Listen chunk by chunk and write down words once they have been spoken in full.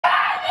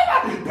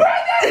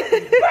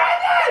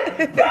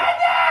Good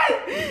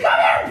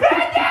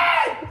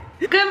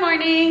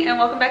morning and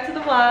welcome back to the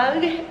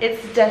vlog.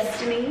 It's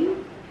Destiny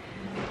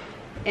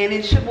and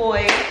it's your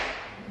boy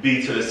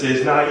B to the C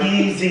is not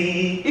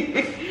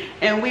easy.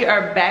 and we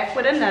are back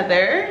with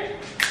another.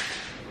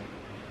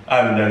 I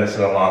haven't done this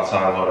in a long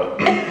time. Hold up.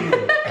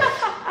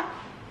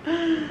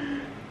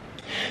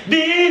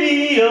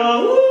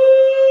 Video.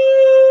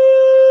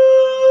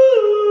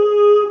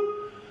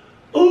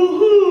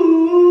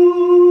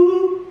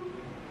 Ooh.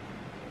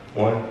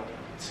 1,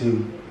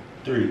 2,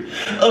 3.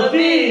 A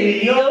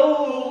video.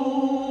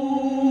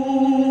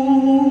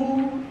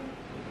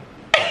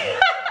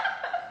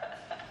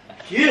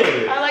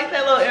 I like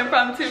that little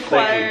impromptu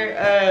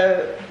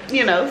choir,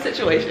 you know,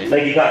 situation.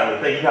 Thank you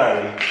kindly. Thank you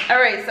kindly. All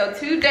right, so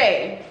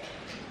today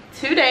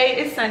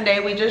is Sunday.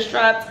 We just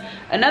dropped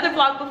another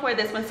vlog before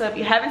this one, so if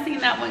you haven't seen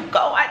that one,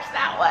 go watch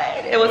that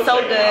one. It was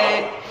so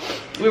good.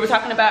 We were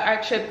talking about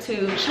our trip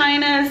to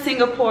China,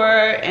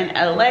 Singapore, and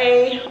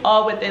LA,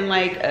 all within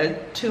like a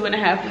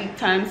 2.5 week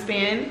time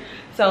span.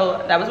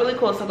 So that was really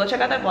cool. So go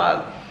check out that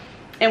vlog.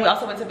 And we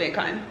also went to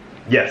VidCon.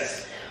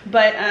 Yes.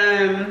 But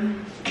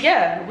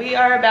yeah, we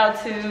are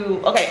about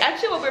to, okay,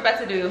 actually what we're about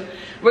to do,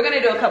 we're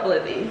gonna do a couple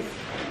of things.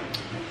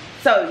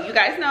 So you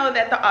guys know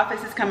that the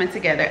office is coming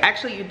together.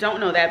 Actually, you don't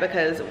know that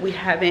because we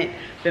haven't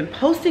been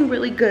posting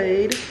really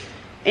good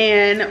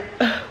and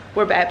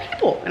we're bad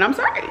people and I'm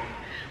sorry.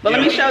 But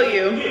let me show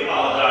you. We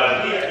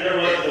apologize. There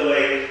was a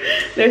delay.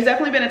 There's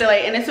definitely been a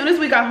delay. And as soon as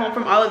we got home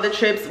from all of the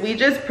trips, we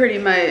just pretty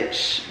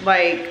much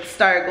like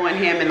started going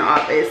ham in the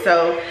office.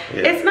 So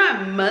it's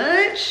not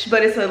much,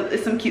 but it's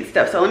some cute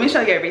stuff. So let me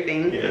show you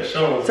everything. Yeah,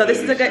 show them. So this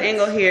is a good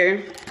angle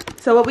here.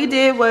 So what we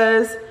did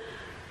was,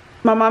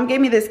 my mom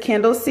gave me this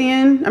candle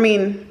stand,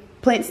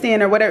 plant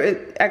stand or whatever,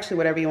 actually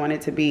whatever you want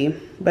it to be.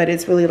 But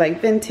it's really like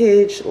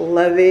vintage,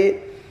 love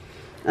it.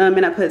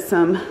 And I put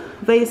some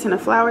vase and the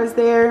flowers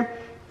there.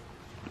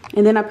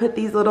 And then I put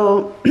these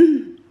little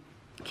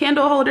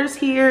candle holders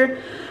here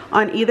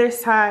on either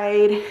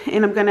side.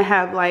 And I'm gonna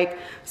have like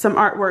some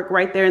artwork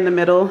right there in the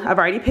middle. I've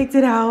already picked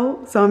it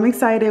out, so I'm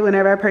excited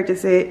whenever I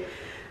purchase it.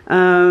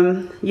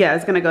 Yeah,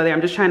 it's gonna go there.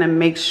 I'm just trying to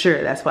make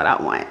sure that's what I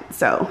want.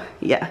 So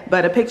yeah,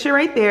 but a picture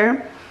right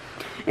there.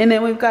 And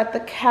then we've got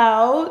the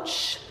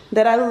couch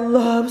that I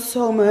love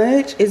so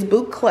much. It's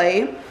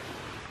boucle.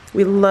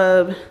 We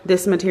love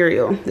this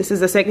material. This is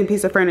the second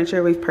piece of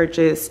furniture we've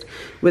purchased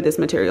with this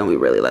material and we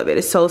really love it.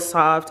 It's so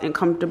soft and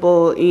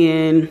comfortable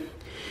and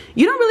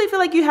you don't really feel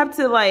like you have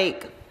to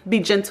like be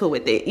gentle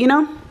with it, you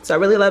know? So I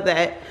really love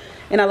that.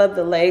 And I love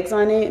the legs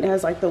on it. It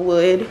has like the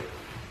wood.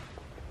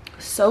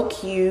 So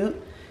cute.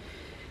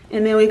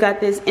 And then we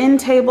got this end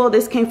table.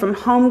 This came from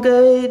Home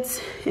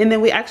Goods. And then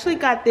we actually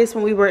got this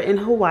when we were in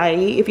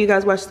Hawaii. If you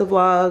guys watched the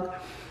vlog,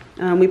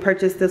 we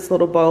purchased this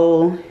little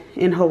bowl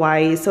in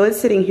Hawaii. So it's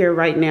sitting here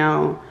right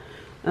now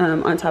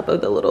on top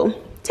of the little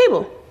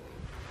table.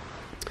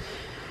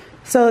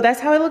 So that's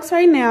how it looks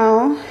right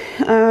now.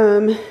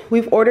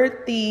 We've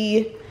ordered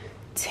the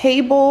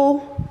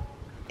table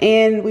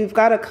and we've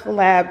got a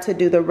collab to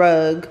do the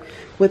rug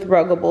with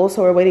Ruggable.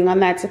 So we're waiting on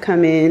that to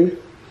come in.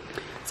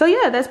 So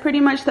yeah, that's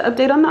pretty much the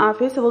update on the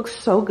office. It looks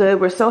so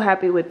good. We're so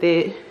happy with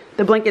it.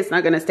 The blanket's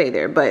not gonna stay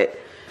there, but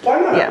why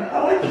not? Yeah.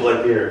 I like the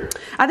blanket here.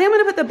 I think I'm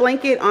gonna put the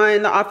blanket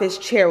on the office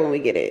chair when we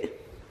get it.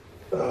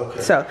 Okay.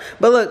 So,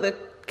 but look, the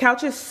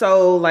couch is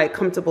so like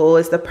comfortable.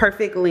 It's the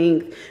perfect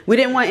length. We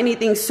didn't want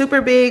anything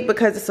super big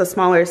because it's a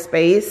smaller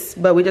space,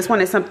 but we just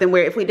wanted something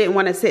where if we didn't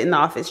want to sit in the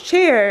office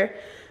chair,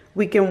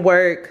 we can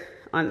work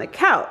on the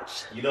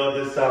couch. You know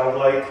what this sounds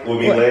like? When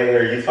we laying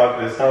here, you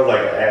talking, it sounds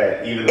like an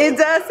ad. Even it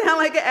does sound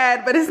like an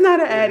ad, but it's not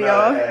an ad,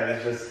 y'all.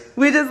 It's just,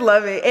 we just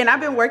love it. And I've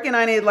been working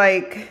on it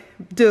like,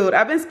 dude,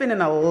 I've been spending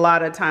a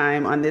lot of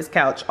time on this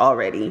couch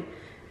already.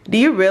 Do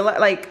you realize,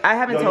 like, I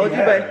haven't told you,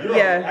 but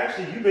yeah.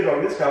 Actually, you've been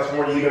on this couch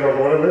more than you've been on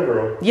the one in the living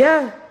room.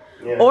 Yeah.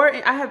 Or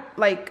I have,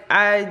 like,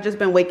 I just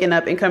been waking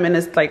up and coming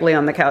to, like, lay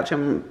on the couch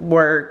and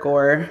work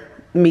or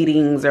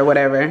meetings or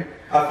whatever.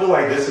 I feel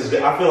like this is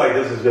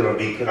gonna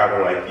be kind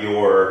of like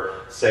your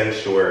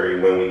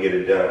sanctuary when we get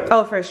it done.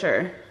 Oh, for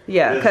sure.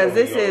 Yeah, because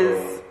this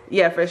is,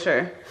 yeah, for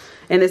sure.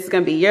 And this is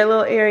gonna be your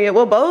little area.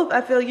 Well, both, I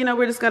feel, you know,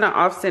 we're just gonna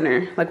off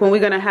center. Like when we're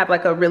gonna have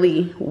like a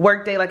really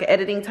work day, like an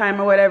editing time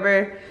or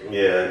whatever.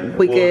 Yeah,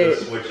 we'll could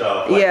just switch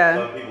off. Like yeah.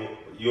 Some people,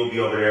 you'll be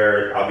over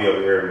there, I'll be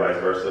over here and vice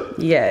versa.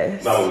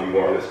 Yes. That would be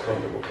more on this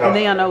comfortable couch. And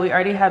then y'all know we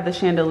already have the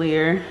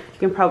chandelier. You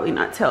can probably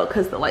not tell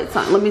because the light's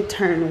on. Let me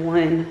turn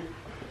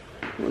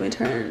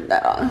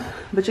that off.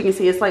 But you can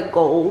see it's like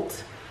gold.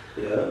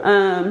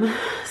 Yeah.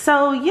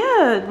 So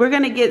yeah, we're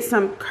gonna get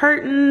some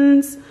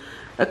curtains,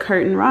 a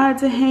curtain rod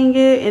to hang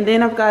it, and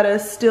then I've gotta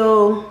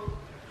still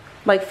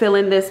like fill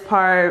in this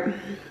part.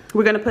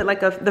 We're gonna put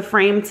like the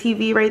frame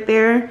TV right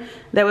there.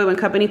 That way when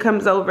company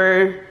comes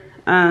over,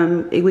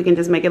 we can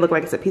just make it look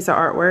like it's a piece of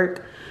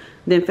artwork.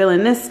 Then fill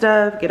in this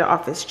stuff, get an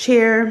office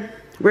chair.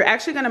 We're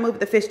actually gonna move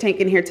the fish tank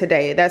in here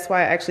today. That's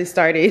why I actually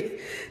started.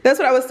 That's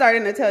what I was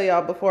starting to tell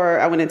y'all before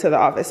I went into the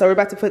office. So we're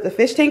about to put the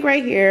fish tank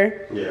right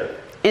here. Yeah.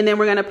 And then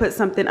we're gonna put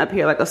something up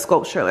here, like a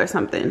sculpture or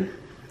something.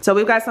 So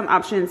we've got some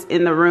options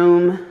in the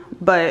room,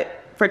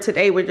 but for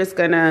today we're just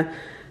gonna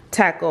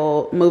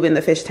tackle moving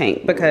the fish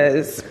tank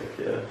because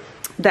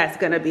that's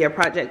gonna be a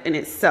project in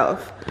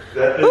itself.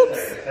 That fish tank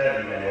is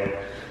heavy, man.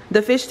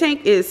 The fish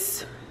tank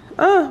is,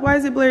 oh, why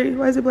is it blurry?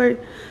 Why is it blurry?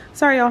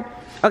 Sorry, y'all.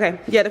 Okay,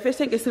 yeah, the fish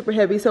tank is super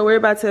heavy, so we're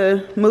about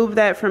to move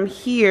that from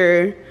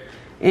here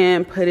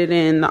and put it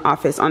in the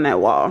office on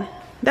that wall.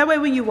 That way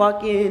when you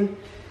walk in,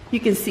 you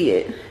can see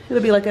it.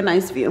 It'll be like a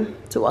nice view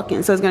to walk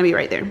in, so it's gonna be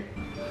right there.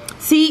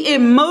 See, it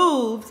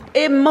moved.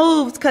 It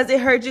moved because it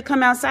heard you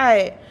come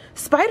outside.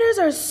 Spiders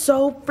are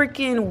so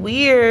freaking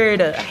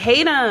weird. I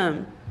hate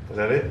them. Is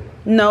that it?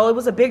 No, it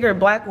was a bigger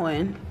black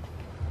one.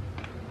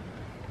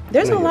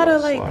 There's a lot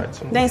of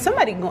like, dang,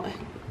 somebody going,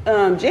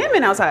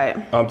 jamming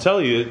outside. I'm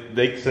telling you,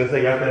 since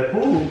they got that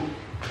pool.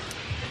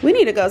 We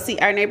need to go see,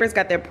 our neighbors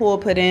got their pool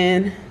put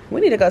in.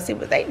 We need to go see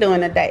what they doing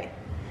today.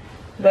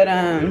 But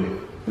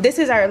this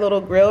is our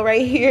little grill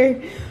right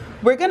here.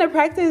 We're gonna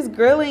practice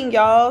grilling,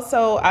 y'all.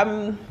 So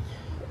I'm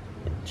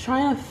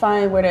trying to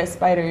find where that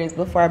spider is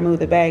before I move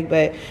the bag,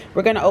 but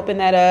we're gonna open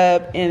that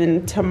up,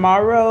 and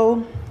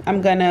tomorrow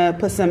I'm gonna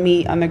put some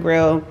meat on the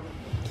grill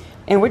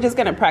and we're just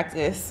gonna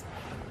practice,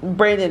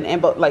 Brandon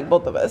and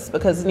both of us,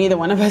 because neither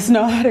one of us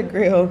know how to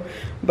grill,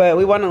 but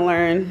we want to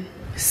learn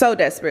so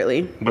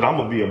desperately. But I'm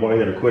gonna be a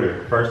one-hitter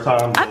quitter first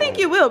time. I think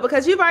you will,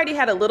 because you've already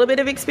had a little bit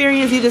of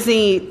experience. You just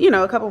need, you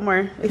know, a couple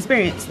more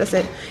experience. That's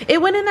it.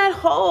 It went in that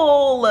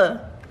hole.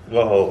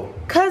 What hole?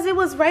 Cause it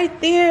was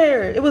right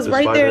there. It was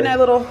right there in that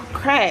little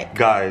crack.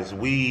 Guys,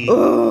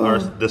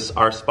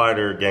 our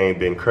spider game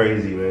been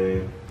crazy,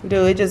 man.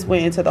 Dude, it just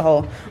went into the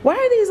hole. Why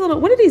are these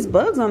what are these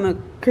bugs on the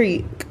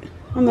creek?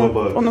 On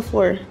the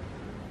floor.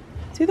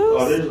 See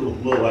those? Oh, there's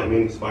little like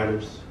mini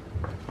spiders.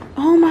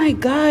 Oh my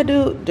god,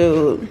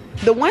 dude.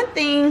 The one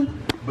thing.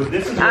 But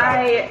this is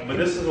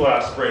what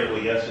I sprayed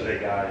with yesterday,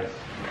 guys.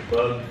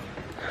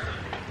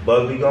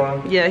 Bug be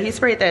gone? Yeah, he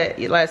sprayed that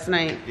last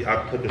night. Yeah,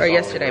 I put this or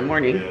yesterday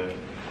morning. Yeah.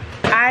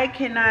 I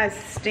cannot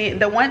stand,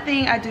 the one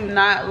thing I do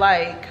not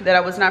like that I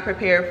was not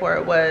prepared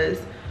for was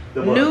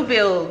new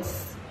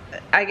builds.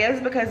 I guess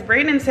because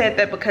Brandon said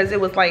that because it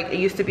was like, it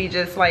used to be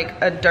just like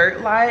a dirt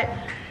lot,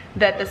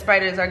 that the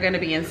spiders are gonna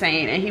be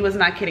insane. And he was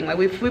not kidding. Like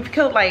we've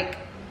killed like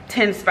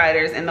 10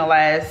 spiders in the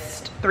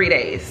last 3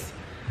 days.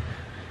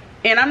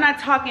 And I'm not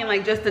talking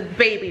like just the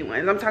baby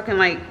ones. I'm talking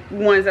like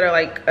ones that are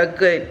like a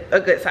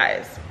good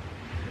size.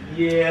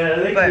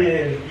 Yeah,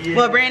 yeah.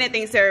 Well, Brandon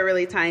thinks they're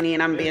really tiny,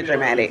 and I'm being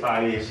dramatic.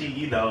 Really tiny. She,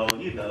 you know,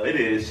 it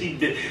is. She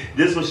did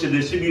this one. She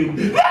be.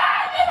 Brandon,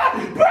 come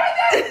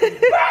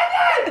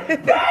here,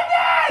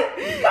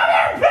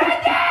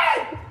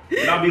 Brandon.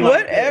 And I'll be like,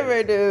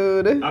 whatever,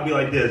 dude. I'll be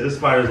like this. This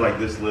spider's like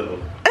this little.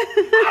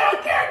 I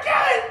don't care,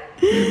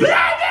 kill it.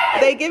 Brandon.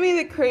 They give me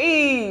the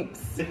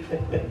creeps.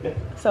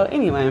 So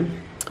anyway.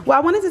 Well,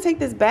 I wanted to take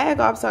this bag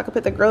off so I could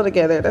put the grill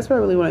together. That's what I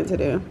really wanted to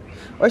do.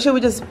 Or should we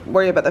just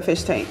worry about the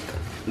fish tank?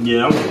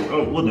 Yeah,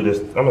 we'll do this.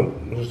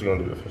 I'm just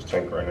gonna do the fish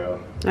tank right now.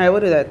 All right, we'll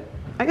do that.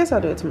 I guess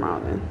I'll do it tomorrow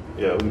then.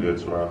 Yeah, we can do it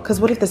tomorrow.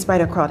 Because what if the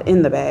spider crawled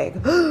in the bag?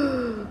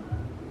 And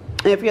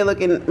if you're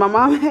looking, my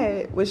mom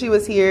had, when she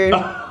was here,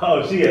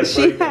 she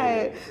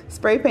had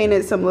spray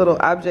painted some little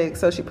objects,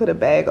 so she put a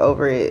bag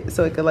over it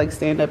so it could like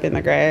stand up in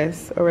the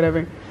grass or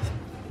whatever.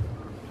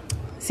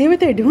 See what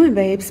they're doing,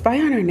 babe. Spy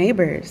on our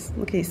neighbors.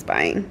 Look, he's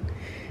spying.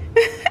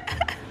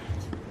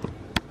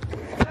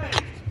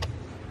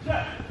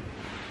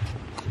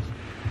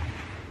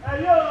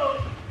 Hey,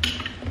 yo.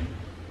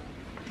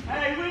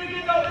 Hey, we didn't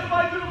get no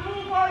invite to the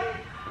pool party?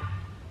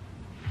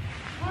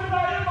 Where's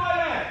our invite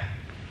at?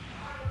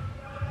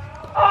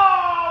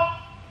 Oh,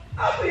 I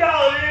see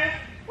y'all it is.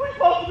 We're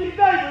supposed to be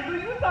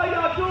neighbors. Is this how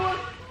y'all doing?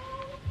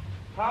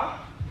 Huh?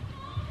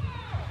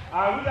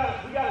 All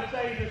right, we gotta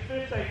change this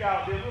fish tank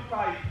out there.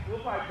 We'll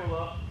probably pull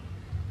up.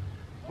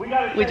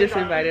 We just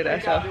invited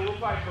ourselves. We'll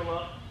probably pull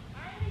up.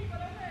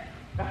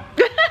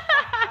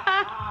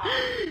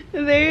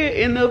 They're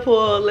in the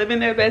pool living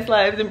their best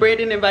lives, and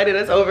Brandon invited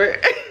us over.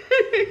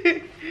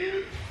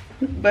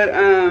 But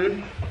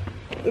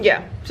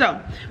yeah, so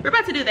we're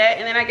about to do that,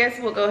 and then I guess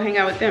we'll go hang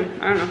out with them.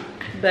 I don't know,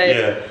 but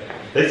yeah,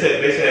 they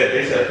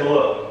said pull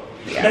up.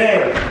 Yeah.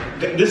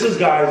 Man, this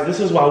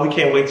is why we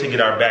can't wait to get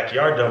our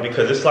backyard done,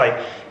 because it's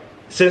like,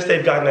 since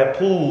they've gotten that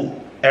pool,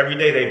 every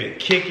day they've been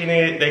kicking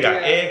it. They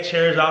got egg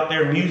chairs out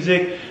there,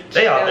 music.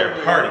 They out there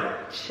partying.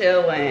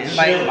 Chilling.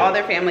 Like all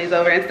their families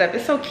over and stuff.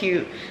 It's so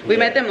cute. We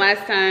met them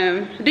last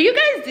time. Do you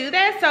guys do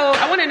that? So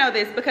I want to know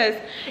this, because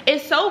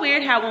it's so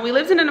weird how when we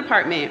lived in an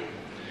apartment,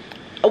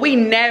 we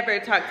never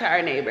talked to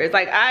our neighbors.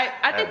 Like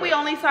I think we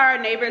only saw our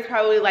neighbors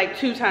probably like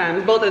 2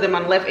 times, both of them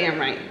on left and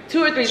right.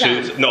 2 or 3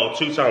 times. No,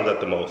 2 times at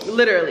the most.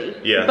 Literally.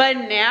 Yeah. But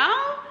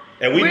now,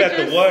 and we met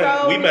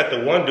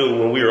the one dude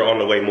when we were on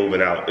the way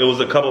moving out. It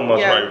was a couple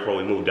months right before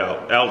we moved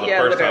out. That was the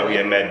first time we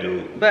had met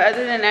dude. But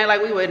other than that,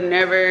 like we would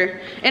never,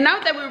 and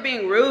not that we were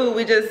being rude,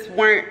 we just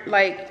weren't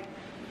like,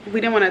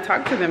 we didn't want to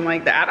talk to them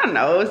like that. I don't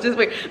know, it's just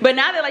weird. But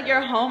now that like you're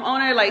a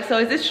homeowner, like, so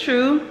is this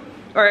true?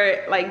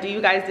 Or like, do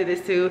you guys do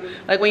this too?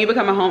 Like when you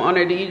become a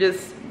homeowner, do you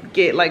just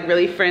get like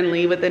really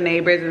friendly with the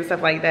neighbors and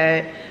stuff like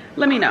that,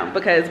 let me know,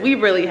 because we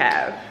really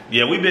have.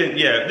 Yeah, we've been,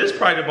 this is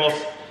probably the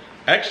most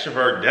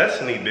extrovert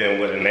Destene been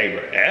with a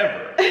neighbor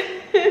ever.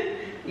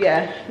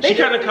 Yeah. She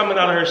kind of coming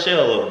out of her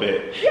shell a little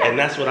bit. Yeah, and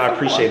that's what I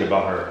appreciate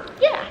about her.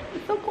 Yeah,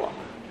 it's so cool.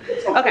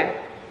 Okay.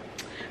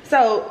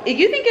 So,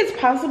 you think it's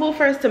possible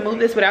for us to move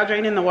this without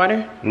draining the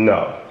water?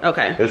 No.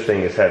 Okay. This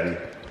thing is heavy.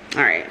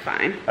 All right,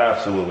 fine.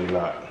 Absolutely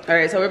not. All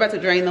right, so we're about to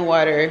drain the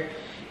water,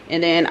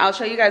 and then I'll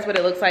show you guys what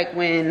it looks like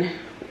when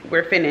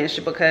we're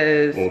finished,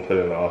 because we'll put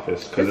it in the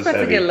office because it's about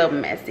heavy. to get a little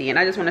messy, and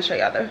I just want to show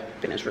y'all the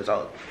finished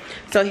result.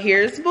 So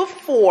here's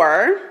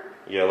before.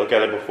 Yeah, look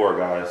at it before,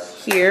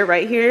 guys. Here,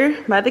 right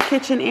here, by the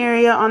kitchen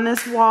area on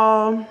this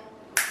wall.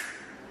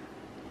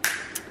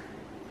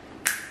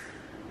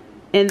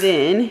 And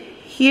then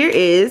here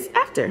is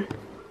after.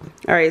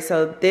 All right,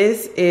 so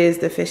this is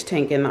the fish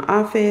tank in the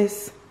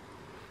office.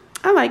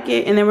 I like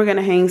it, and then we're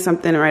gonna hang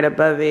something right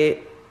above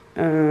it.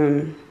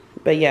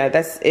 But yeah,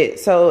 that's it.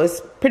 So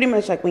it's pretty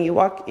much like when you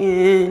walk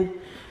in,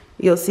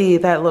 you'll see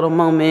that little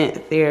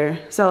moment there.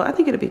 So I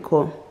think it'll be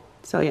cool.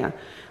 So yeah,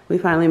 we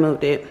finally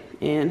moved it,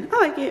 and I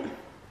like it.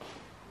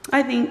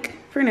 I think,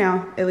 for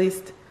now, at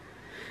least.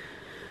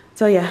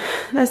 So yeah,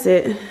 that's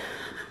it.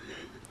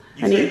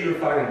 You said you were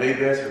finding day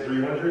beds for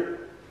 $300?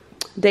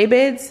 Day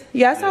beds?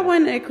 Yeah, I saw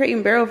one at Crate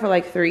and Barrel for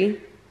like $3.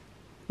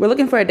 We're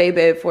looking for a day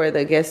bed for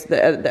the guest,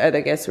 the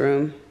other guest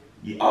room.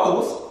 Yeah.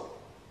 Oh,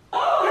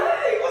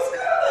 hey, what's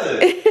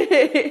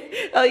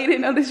good? Oh, you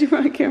didn't know that you were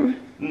on camera?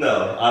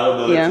 No, I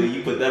don't know until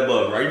you put that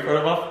bug right in front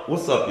of my.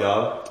 What's up,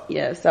 y'all?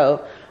 Yeah,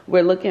 so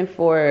we're looking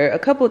for a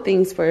couple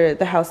things for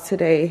the house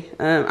today.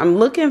 I'm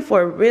looking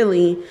for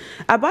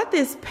I bought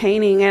this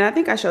painting, and I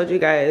think I showed you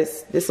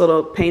guys this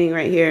little painting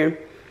right here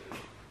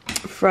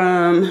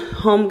from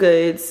Home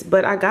Goods,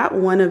 but I got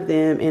one of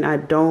them and I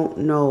don't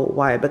know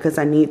why, because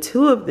I need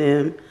two of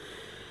them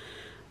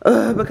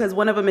because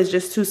one of them is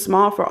just too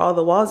small for all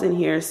the walls in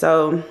here.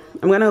 So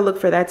I'm gonna look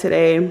for that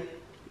today, and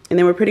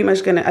then we're pretty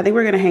much I think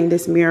we're gonna hang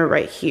this mirror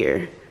right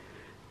here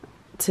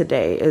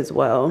today as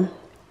well.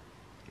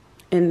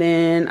 And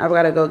then I've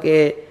got to go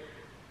get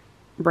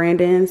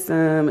Brandon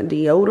some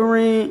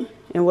deodorant.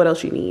 And what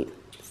else you need?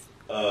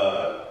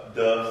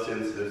 Dove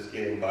sensitive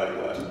skin body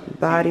wash.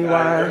 Body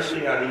wash.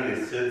 Everything I need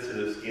is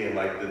sensitive skin.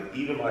 Like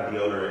even my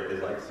deodorant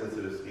is like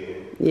sensitive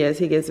skin. Yes,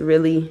 he gets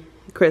really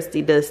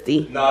crusty,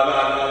 dusty.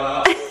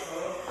 No. Bring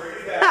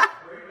it back.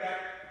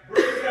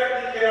 Bring it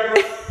back to the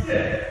camera.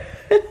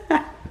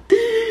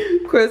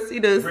 Yeah. Crusty,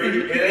 dusty.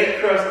 It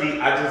ain't crusty.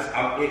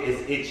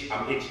 It's itchy.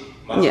 I'm itchy.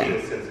 My skin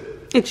is sensitive.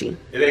 Itchy.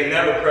 It ain't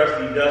never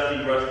crusty,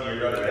 dusty, rusty, or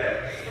none of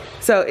that.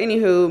 So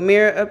anywho,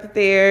 mirror up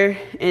there,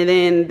 and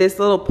then this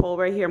little pole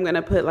right here, I'm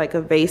gonna put like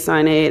a vase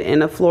on it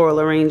and a floral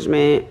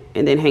arrangement,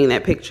 and then hang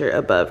that picture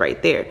above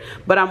right there.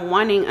 But I'm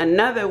wanting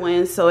another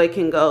one so it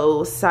can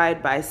go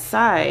side by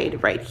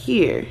side right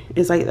here.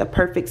 It's like the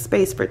perfect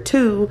space for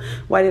two.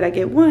 Why did I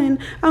get one?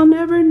 I'll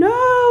never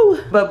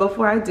know. But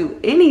before I do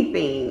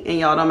anything, and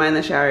y'all don't mind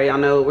the shower, y'all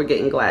know we're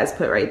getting glass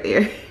put right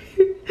there.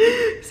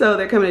 So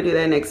they're coming to do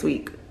that next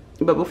week.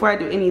 But before I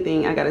do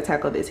anything, I gotta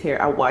tackle this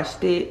hair. I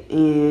washed it,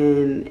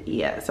 and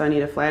yeah, so I need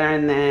to flat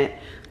iron that.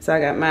 So I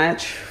got my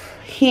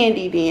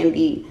handy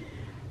dandy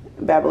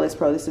Babyliss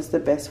Pro. This is the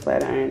best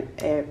flat iron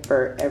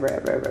ever.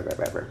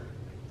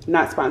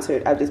 Not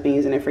sponsored. I've just been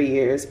using it for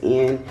years,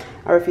 and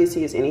I refuse to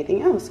use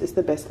anything else. It's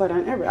the best flat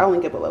iron ever. I'll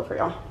link it below for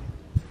y'all.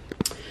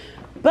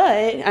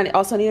 But I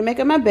also need to make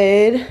up my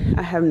bed.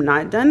 I have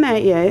not done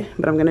that yet,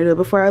 but I'm gonna do it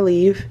before I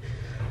leave.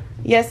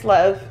 Yes,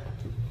 love.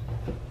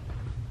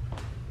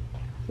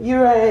 You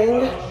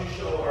rang. Why don't you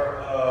show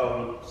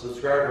our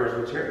subscribers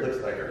what your hair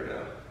looks like right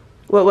now?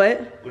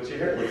 What? What your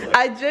hair looks like?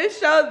 I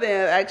just showed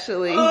them,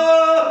 actually.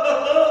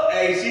 Oh,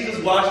 hey, she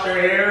just washed her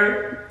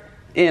hair.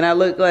 And I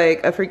look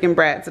like a freaking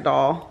Bratz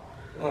doll.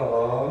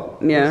 Oh.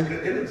 Yeah.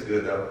 It looks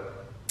good though.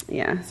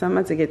 Yeah, so I'm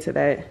about to get to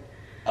that.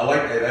 I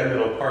like that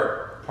middle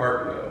part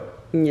though.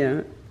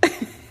 Yeah.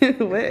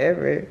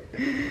 Whatever.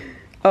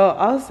 Oh,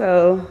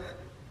 also,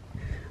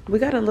 we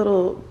got a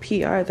little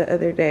PR the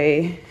other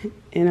day,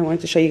 and I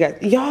wanted to show you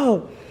guys.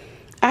 Y'all,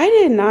 I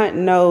did not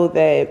know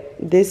that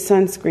this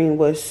sunscreen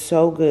was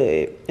so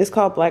good. It's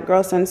called Black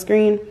Girl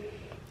Sunscreen,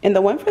 and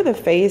the one for the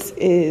face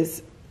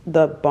is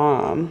the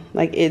bomb.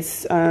 Like,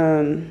 it's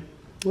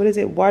what is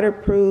it,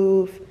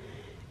 waterproof,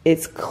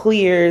 it's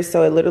clear,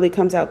 so it literally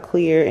comes out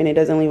clear, and it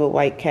doesn't leave a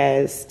white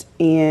cast,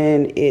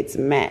 and it's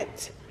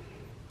matte.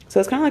 So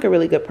it's kind of like a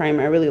really good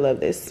primer. I really love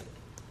this.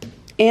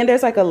 And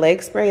there's like a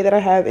leg spray that I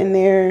have in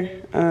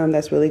there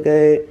that's really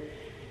good.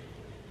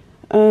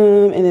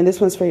 And then this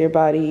one's for your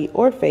body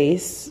or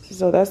face,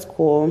 so that's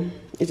cool.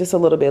 It's just a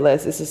little bit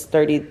less. This is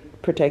 30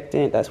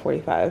 protectant, that's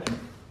 45.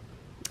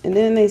 And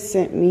then they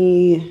sent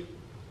me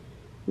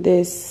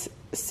this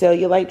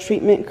cellulite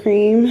treatment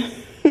cream,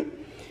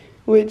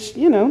 which,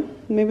 you know,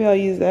 maybe I'll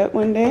use that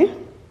one day.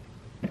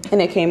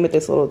 And it came with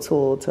this little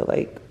tool to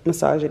like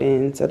massage it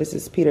in. So this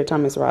is Peter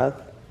Thomas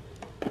Roth.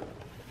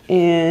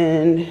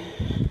 And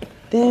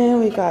then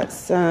we got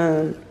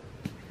some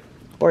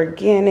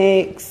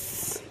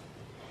organics.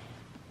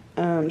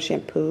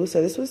 shampoo.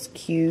 So this was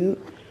cute.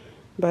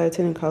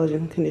 Biotin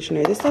collagen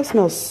conditioner. This stuff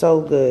smells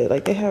so good.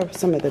 Like, they have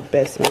some of the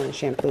best smelling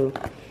shampoo.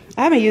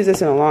 I haven't used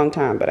this in a long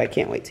time, but I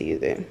can't wait to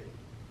use it.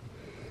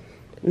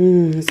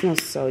 It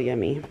smells so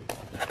yummy.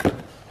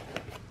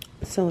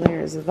 So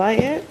there's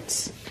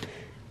that.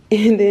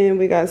 And then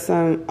we got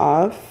some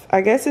off.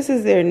 I guess this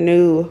is their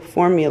new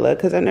formula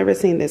because I've never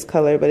seen this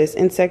color, but it's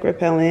insect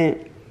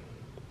repellent.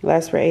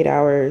 Lasts for 8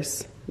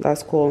 hours.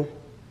 That's cool.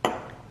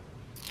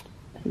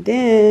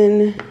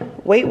 Then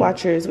Weight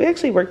Watchers. We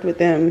actually worked with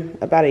them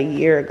about a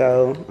year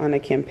ago on a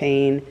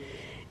campaign.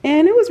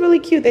 And it was really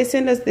cute. They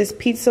sent us this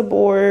pizza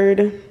board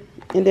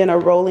and then a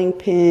rolling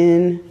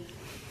pin.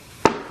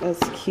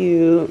 That's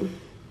cute.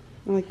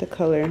 I like the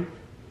color.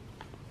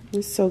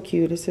 It's so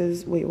cute. It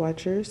says Weight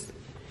Watchers.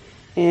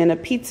 And a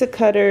pizza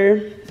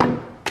cutter.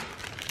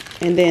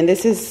 And then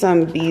this is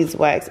some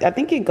beeswax. I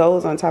think it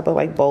goes on top of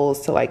like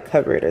bowls to like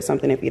cover it or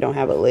something if you don't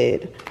have a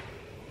lid.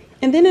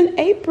 And then an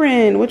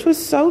apron, which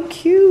was so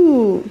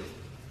cute.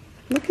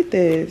 Look at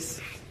this.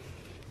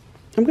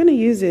 I'm gonna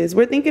use this.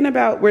 We're thinking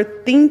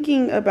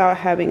about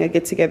having a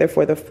get together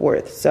for the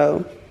 4th.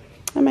 So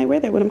I might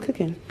wear that when I'm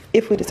cooking.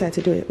 If we decide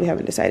to do it. We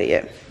haven't decided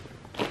yet.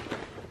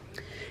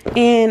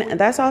 And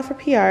that's all for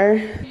PR.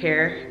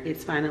 Hair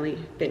is finally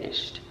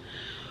finished.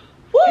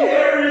 Woo!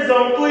 Hair is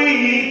on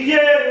fleek,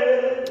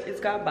 yeah. It's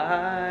got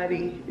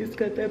body. It's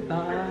got that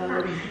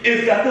body.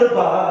 It's got the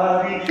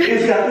body.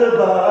 It's got the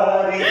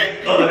body.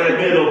 That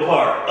middle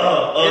part.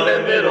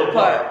 That middle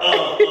part.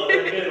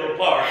 That middle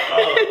part.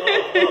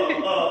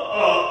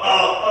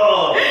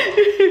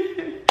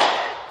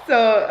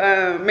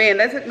 So, man,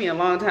 that took me a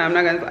long time.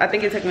 I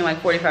think it took me like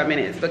 45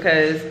 minutes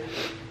because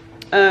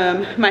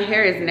my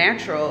hair is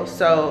natural.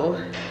 So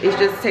it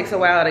just takes a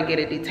while to get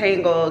it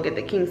detangled, get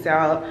the kinks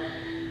out.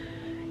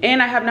 And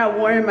I have not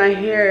worn my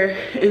hair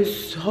in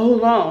so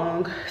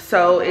long,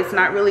 so it's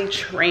not really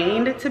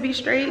trained to be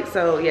straight.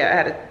 So yeah, I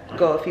had to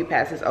go a few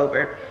passes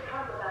over.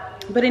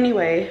 But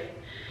anyway,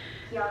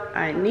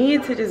 I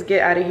need to just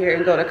get out of here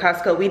and go to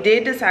Costco. We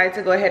did decide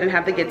to go ahead and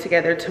have the get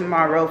together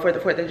tomorrow for the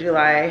 4th of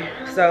July.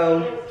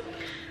 So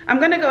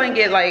I'm gonna go and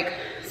get like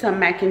some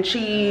mac and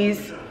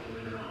cheese,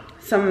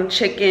 some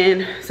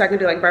chicken, so I can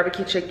do like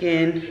barbecue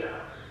chicken,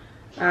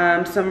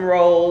 some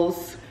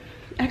rolls.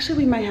 Actually,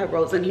 we might have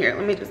rolls in here.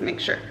 Let me just make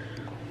sure.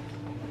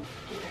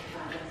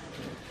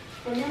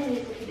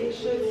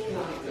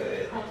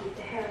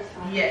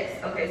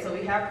 Yes, okay, so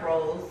we have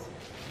rolls.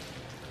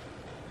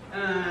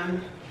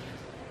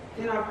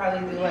 Then I'll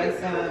probably do like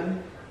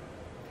some,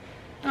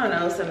 I don't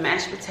know, some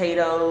mashed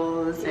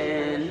potatoes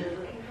and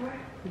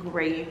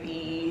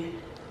gravy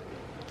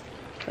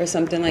or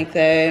something like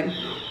that.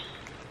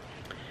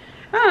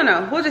 I don't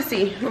know, we'll just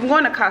see. I'm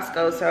going to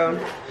Costco, so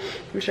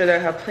I'm sure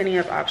they'll have plenty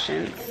of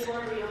options.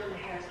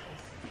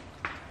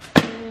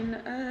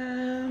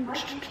 And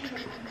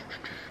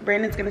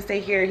Brandon's gonna stay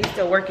here. He's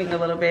still working a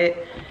little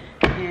bit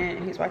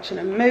and he's watching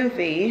a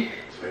movie.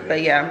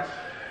 But yeah,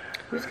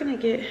 I'm just gonna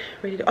get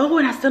ready to, oh,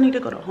 and I still need to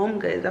go to Home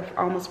Goods. I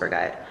almost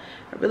forgot.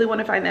 I really want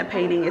to find that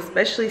painting,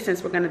 especially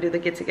since we're gonna do the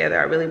get together.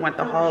 I really want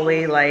the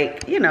hallway,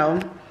 like, you know,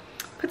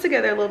 put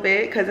together a little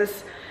bit because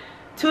it's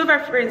 2 of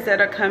our friends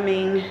that are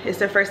coming. It's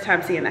their first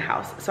time seeing the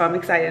house, so I'm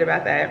excited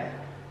about that.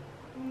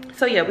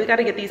 So yeah, we got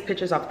to get these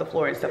pictures off the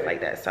floor and stuff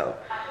like that. So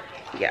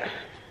yeah.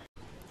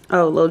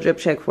 Oh, little drip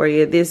check for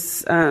you.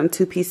 This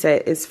 2-piece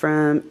set is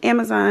from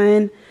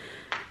Amazon,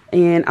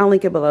 and I'll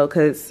link it below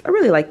because I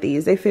really like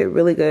these. They fit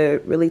really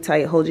good, really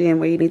tight, hold you in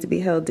where you need to be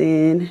held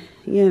in,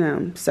 you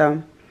know.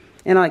 So,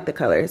 and I like the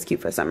color. It's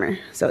cute for summer.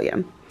 So yeah,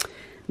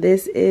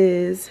 this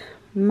is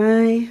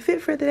my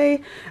fit for the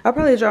day. I'll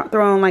probably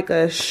throw on like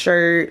a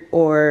shirt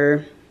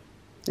or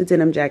a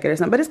denim jacket or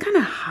something, but it's kind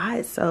of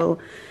hot, so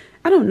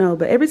I don't know.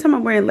 But every time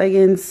I'm wearing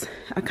leggings,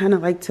 I kind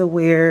of like to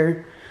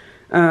wear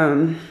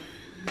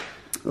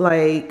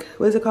like,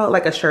 what is it called,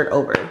 like a shirt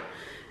over.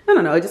 I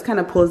don't know, it just kind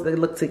of pulls the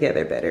look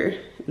together better.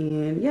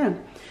 And yeah,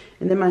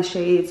 and then my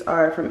shades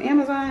are from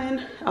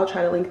Amazon. I'll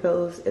try to link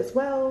those as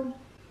well.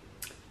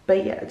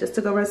 But yeah, just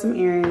to go run some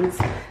errands,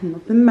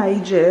 nothing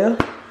major.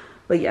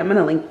 But yeah, I'm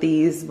gonna link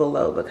these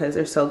below because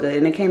they're so good.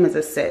 And it came as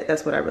a set.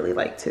 That's what I really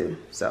like too.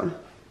 So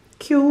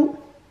cute,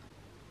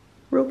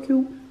 real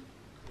cute.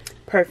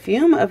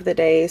 Perfume of the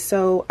day.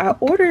 So I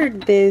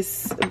ordered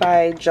this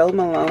by Joe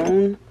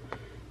Malone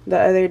the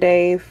other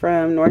day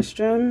from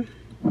Nordstrom.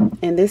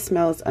 And this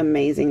smells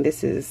amazing.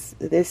 This is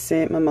this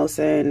scent,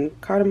 mimosa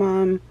and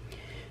cardamom,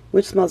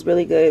 which smells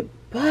really good.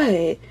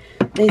 But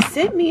they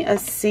sent me a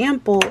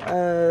sample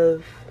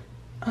of,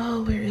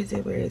 oh, where is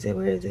it? Where is it?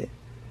 Where is it?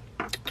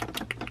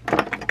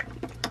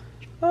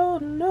 Oh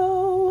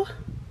no,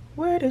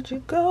 where did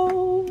you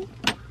go?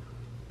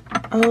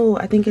 Oh,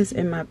 I think it's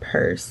in my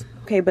purse.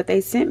 Okay, but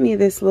they sent me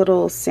this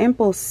little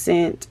sample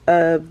scent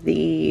of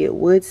the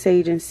wood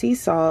sage and sea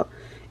salt,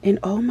 and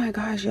oh my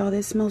gosh, y'all,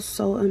 this smells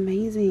so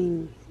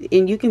amazing.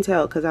 And you can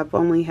tell because I've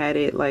only had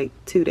it like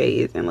 2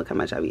 days, and look how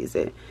much I've used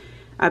it.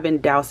 I've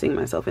been dousing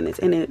myself in this,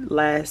 and it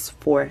lasts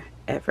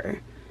forever.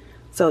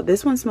 So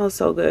this one smells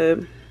so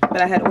good.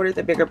 but I had ordered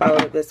the bigger bottle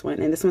of this one,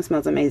 and this one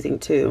smells amazing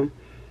too.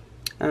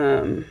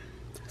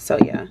 So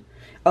yeah.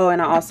 Oh,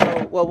 and I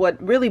also, well,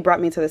 what really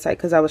brought me to the site,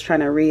 because I was trying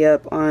to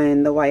re-up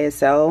on the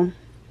YSL.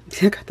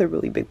 I got the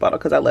really big bottle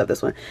because I love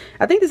this one.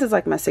 I think this is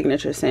like my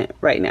signature scent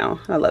right now.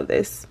 I love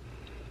this.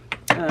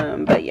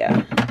 But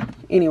yeah,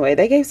 anyway,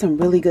 they gave some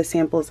really good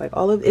samples. Like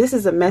all of this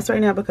is a mess right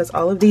now because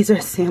all of these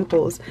are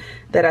samples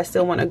that I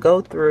still want to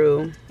go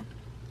through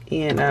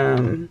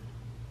and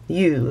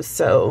use.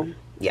 So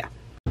yeah,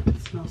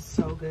 it smells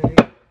so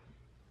good.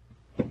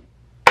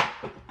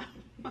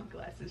 My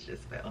glasses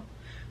just fell.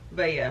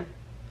 But yeah,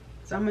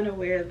 so I'm gonna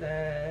wear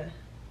the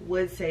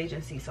wood sage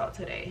and sea salt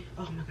today.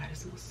 Oh my god, it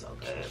smells so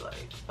good.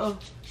 Like, oh,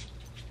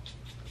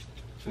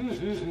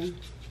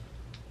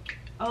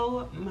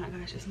 oh my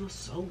gosh, it smells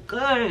so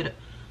good.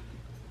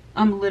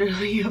 I'm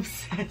literally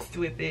obsessed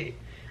with it.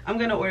 I'm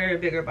gonna order a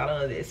bigger bottle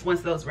of this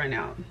once those run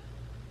out,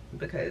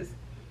 because,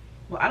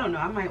 well, I don't know,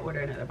 I might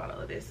order another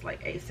bottle of this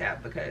like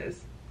ASAP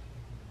because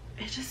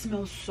it just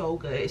smells so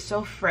good. It's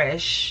so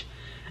fresh.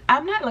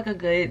 I'm not like a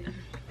good,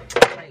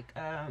 like,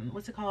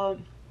 what's it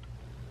called,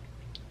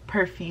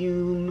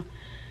 perfume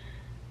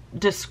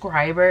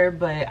describer,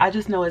 but I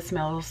just know it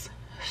smells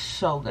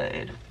so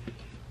good.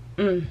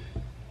 And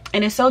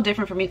it's so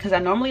different for me because I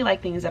normally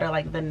like things that are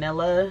like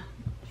vanilla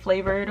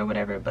flavored or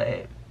whatever,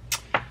 but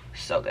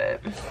so good.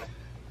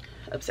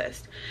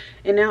 Obsessed.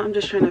 And now I'm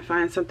just trying to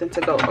find something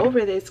to go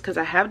over this because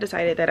I have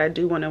decided that I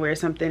do want to wear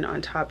something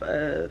on top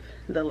of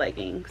the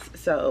leggings.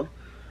 So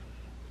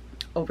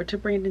over to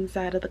Brandon's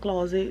side of the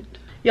closet.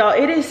 Y'all,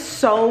 it is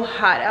so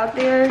hot out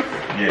there.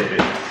 Yeah, it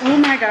is. Oh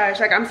my gosh,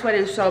 like I'm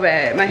sweating so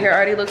bad. My hair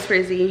already looks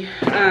frizzy.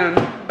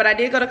 But I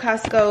did go to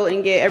Costco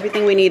and get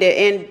everything we needed.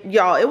 And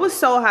y'all, it was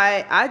so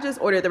hot. I just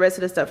ordered the rest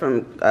of the stuff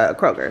from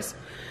Kroger's.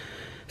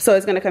 So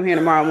it's gonna come here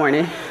tomorrow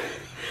morning.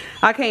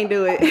 I can't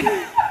do it.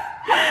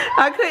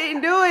 I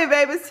couldn't do it,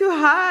 babe. It's too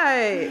hot.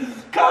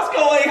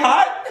 Costco ain't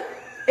hot.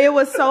 It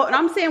was so, and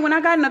I'm saying when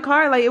I got in the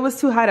car, like it was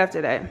too hot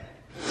after that.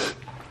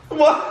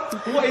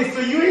 What? Wait,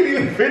 so you ain't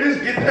even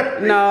finished getting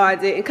that? No, I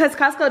didn't, because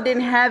Costco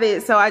didn't have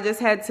it, so I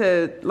just had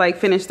to like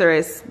finish the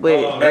rest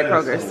with at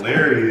Kroger's.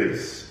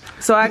 Hilarious.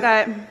 So I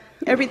got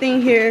everything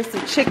here,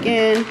 some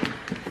chicken.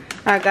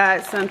 I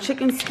got some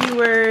chicken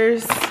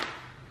skewers.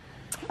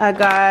 I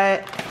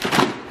got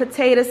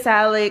potato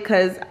salad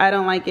because I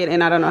don't like it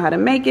and I don't know how to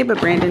make it, but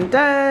Brandon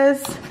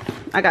does.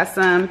 I got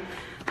some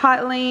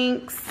hot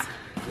links.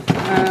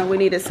 We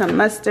needed some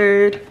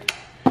mustard.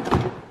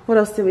 What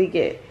else did we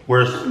get?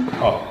 Where's,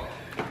 oh,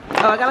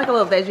 I got like a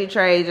little veggie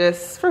tray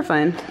just for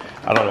fun.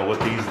 I don't know what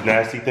these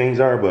nasty things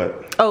are,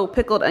 but. Oh,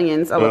 pickled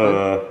onions. I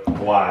love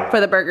them. Why? For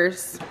the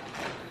burgers.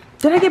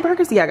 Did I get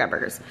burgers? Yeah, I got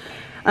burgers.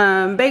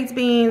 Baked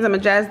beans, I'm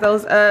gonna jazz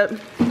those up.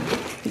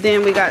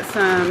 Then we got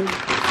some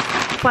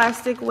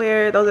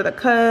plasticware. Those are the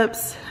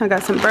cups. I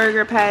got some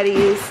burger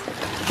patties,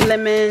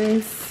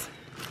 lemons.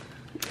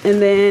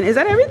 And then, is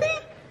that everything?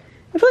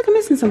 I feel like I'm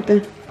missing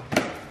something.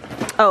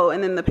 Oh,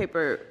 and then the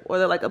paper, or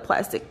the, like a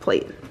plastic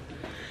plate.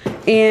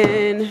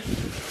 And,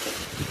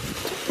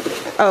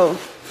 oh,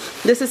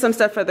 this is some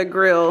stuff for the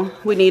grill.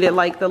 We needed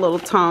like the little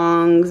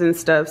tongs and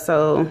stuff,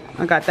 so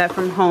I got that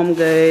from Home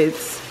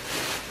Goods.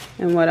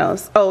 And what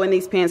else? Oh, and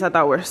these pants I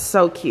thought were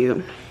so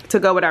cute to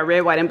go with our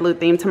red, white, and blue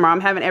theme tomorrow.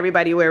 I'm having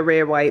everybody wear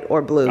red, white,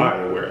 or blue. I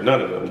didn't wear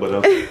none of them, but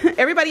okay.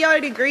 Everybody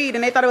already agreed,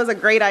 and they thought it was a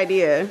great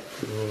idea.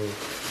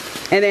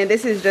 And then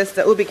this is just,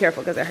 oh, be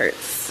careful because it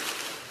hurts.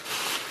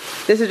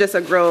 This is just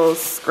a grill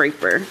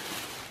scraper,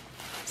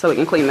 so we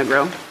can clean the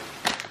grill.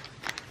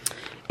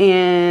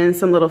 And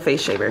some little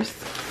face shavers.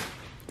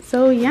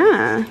 So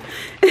yeah.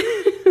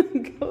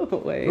 Go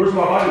away. Where's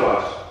my body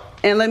wash?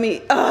 And let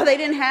me, oh, they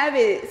didn't have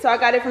it, so I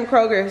got it from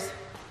Kroger's.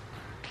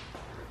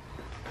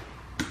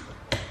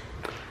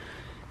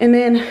 And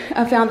then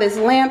I found this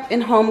lamp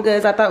in Home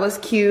Goods. I thought it was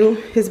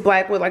cute. It's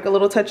black with like a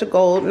little touch of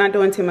gold. Not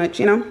doing too much,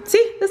 you know?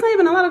 See, there's not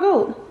even a lot of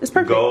gold. It's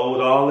perfect. Gold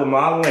all in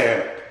my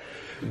lamp.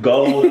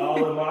 Gold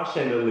all in my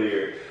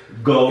chandelier.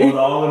 Gold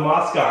all in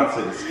my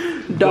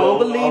sconces. Don't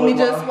believe me,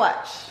 just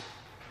watch.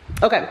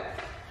 Okay.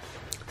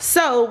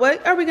 So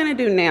what are we gonna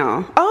do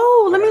now?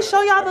 Oh, let me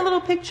show y'all the little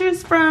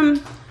pictures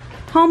from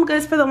Home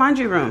Goods for the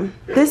laundry room.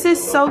 This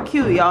is so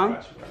cute, y'all.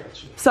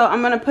 So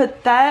I'm gonna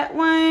put that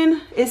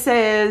one. It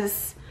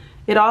says,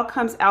 it all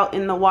comes out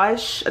in the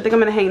wash. I think I'm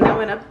gonna hang that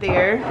one up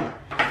there.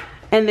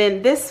 And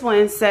then this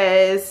one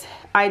says,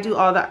 I do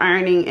all the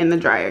ironing in the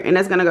dryer. And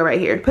that's gonna go right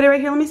here. Put it right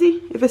here, let me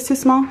see if it's too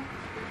small.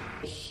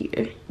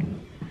 Here.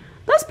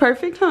 That's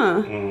perfect,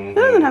 huh? It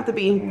doesn't have to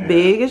be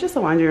big, it's just a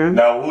laundry room.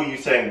 Now, who you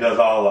saying does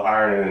all the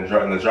ironing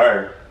in the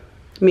dryer?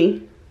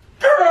 Me.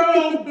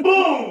 Girl,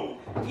 boom!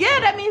 Yeah,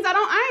 that means I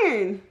don't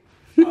iron.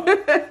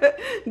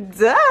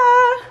 Duh.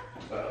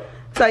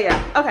 So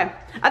yeah, okay.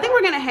 I think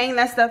we're gonna hang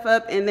that stuff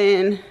up and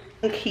then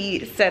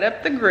he set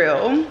up the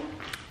grill.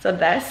 So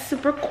that's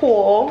super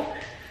cool.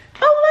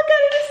 Oh, look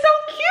at it, it's so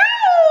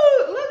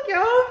cute. Look,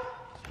 y'all.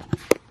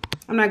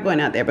 I'm not going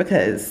out there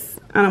because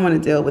I don't want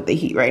to deal with the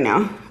heat right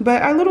now.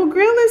 But our little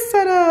grill is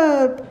set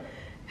up.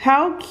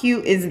 How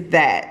cute is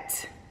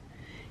that?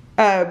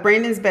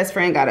 Brandon's best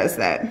friend got us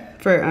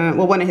that for,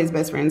 well, one of his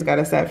best friends got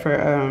us that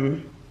for,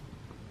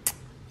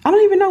 I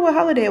don't even know what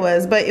holiday it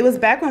was, but it was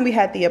back when we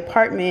had the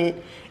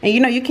apartment, and you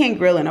know, you can't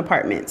grill in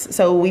apartments.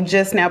 So we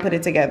just now put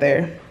it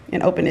together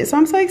and opened it. So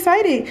I'm so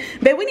excited.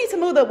 Babe, we need to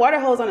move the water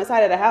hose on the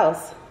side of the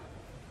house.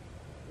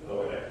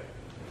 Okay.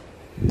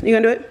 You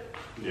gonna do it?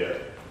 Yeah.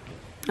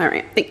 All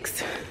right,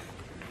 thanks.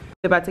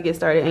 We're about to get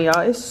started, and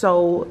y'all, it's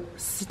so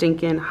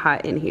stinking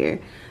hot in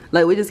here.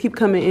 Like, we just keep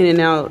coming in and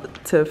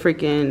out to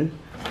freaking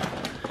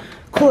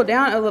cool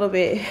down a little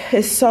bit.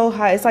 It's so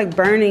hot. It's like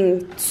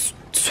burning,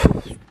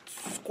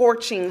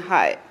 scorching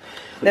hot.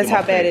 That's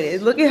how bad it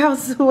is. Look at how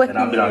sweaty. And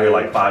I've been out here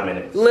like 5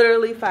 minutes.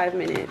 Literally 5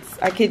 minutes.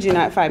 I kid you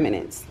not, 5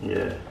 minutes.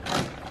 Yeah.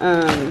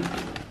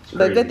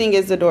 The good thing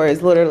is the door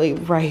is literally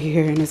right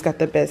here, and it's got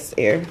the best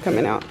air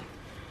coming out.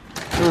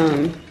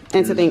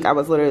 And to think I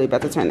was literally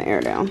about to turn the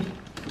air down.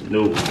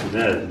 No,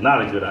 that is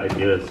not a good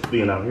idea,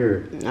 being out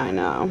here. I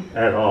know.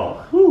 At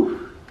all.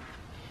 Whew.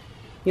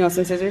 You want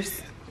some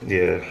scissors?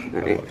 Yeah. All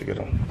right. I'll to get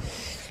them.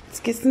 Let's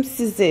get some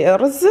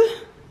scissors.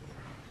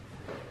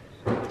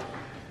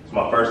 It's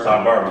my first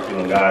time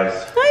barbecuing, guys.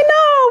 I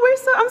know.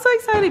 I'm so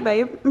excited,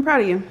 babe. I'm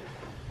proud of you.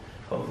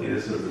 Hopefully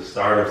this is the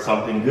start of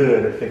something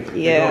good. I think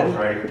Yeah. goes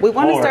right. We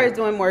want to start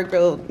doing more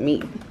grilled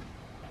meat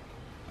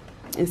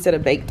instead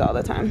of baked all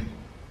the time.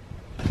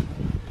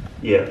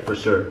 Yeah, for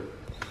sure.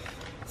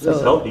 So,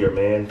 it's healthier,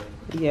 man.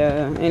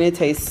 Yeah, and it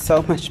tastes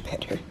so much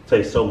better.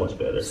 Tastes so much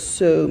better.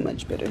 So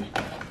much better.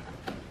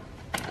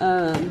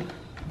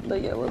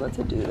 But yeah, we're about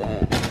to do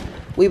that.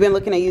 We've been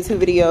looking at YouTube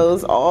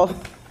videos all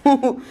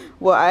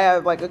well, I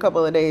have like a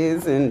couple of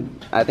days,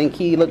 and I think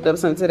he looked up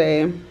some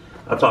today.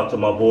 I talked to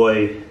my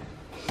boy.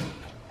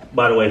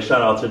 By the way,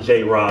 shout out to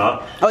J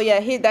Rob. Oh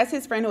yeah, that's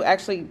his friend who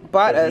actually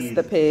bought us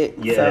the pit.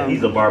 Yeah, so.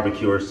 He's a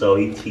barbecuer, so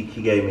he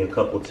gave me a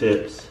couple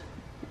tips.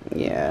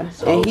 Yeah,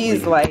 so and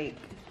he's the real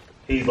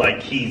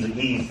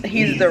deal.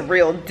 He's the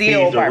real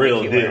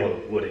deal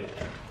with it.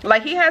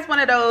 Like, he has one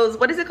of those,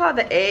 what is it called,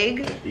 the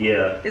egg?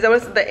 Yeah. Is that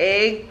what's the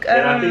egg?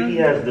 And I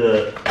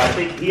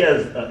think he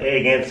has an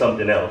egg and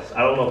something else. I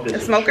don't know if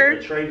it's a smoker,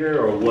 a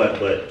Traeger or what,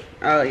 but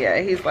oh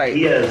yeah, he's like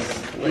he has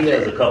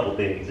a couple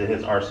things in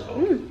his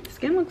arsenal.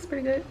 Skin looks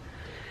pretty good.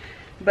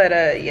 But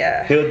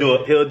yeah. He'll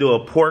do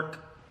a pork,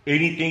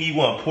 anything you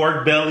want.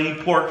 Pork belly,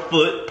 pork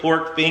foot,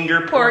 pork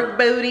finger, pork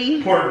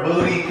booty, pork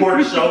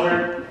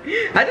shoulder.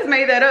 I just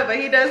made that up, but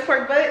he does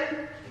pork butt.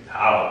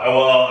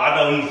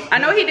 I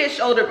know he did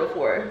shoulder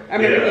before. I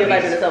remember he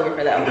invited us over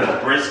for that one. He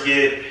does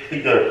brisket.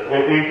 He does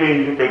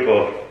everything you think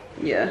of.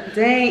 Yeah.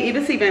 Dang,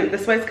 even the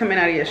sweat's coming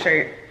out of your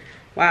shirt.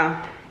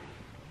 Wow.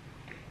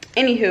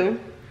 Anywho,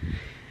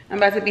 I'm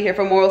about to be here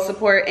for moral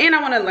support, and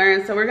I want to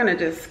learn, so we're gonna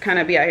just kind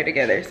of be out here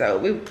together. So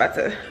we're about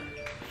to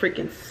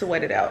freaking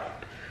sweat it out.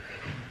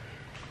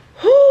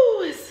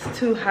 Whew, it's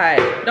too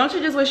hot. Don't you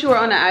just wish you were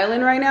on the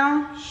island right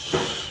now?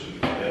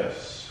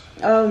 Yes.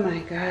 Oh my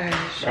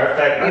gosh. Matter of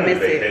fact, I need a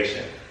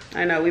vacation.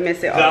 I know, we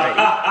missed it already.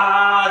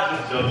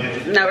 Just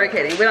joking. No, we're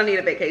kidding. We don't need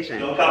a vacation.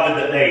 Don't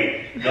comment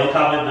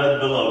nothing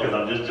below, because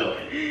I'm just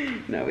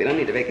joking. No, we don't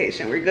need a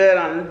vacation. We're good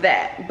on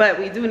that. But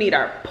we do need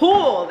our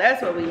pool.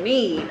 That's what we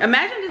need.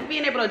 Imagine just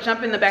being able to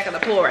jump in the back of the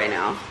pool right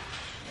now.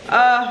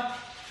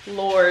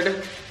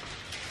 Lord.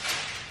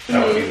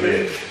 That would be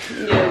lit.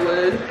 Yeah, it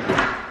would.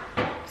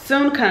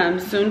 Soon come.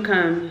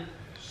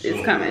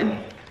 It's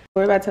coming.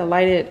 We're about to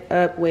light it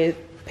up with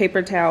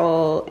paper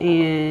towel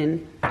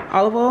and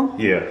olive oil.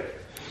 Yeah.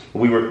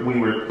 We were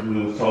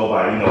told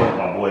by,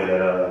 my boy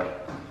that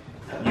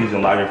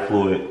using lighter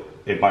fluid,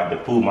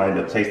 the food might end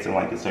up tasting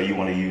like it, so you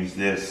want to use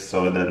this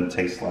so it doesn't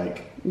taste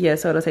like. Yeah,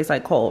 so it'll taste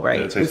like coal,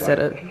 right? Instead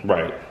of.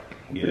 Right.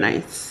 Yeah.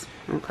 Nice.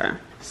 Okay.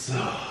 So,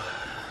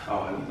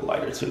 I need the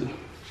lighter too.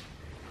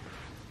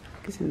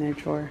 It's in their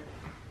drawer.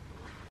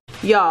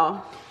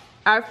 Y'all,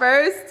 our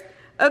first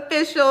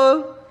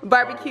official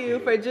barbecue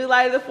for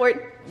July the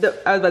 4th.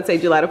 I was about to say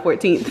July the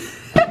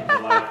 14th.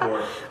 July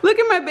 4th. Look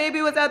at my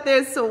baby was out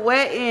there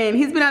sweating.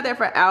 He's been out there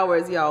for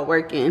hours, y'all,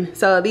 working.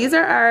 So these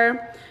are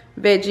our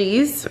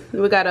veggies.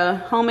 We got a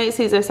homemade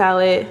Caesar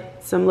salad,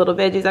 some little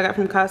veggies I got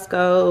from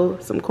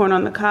Costco, some corn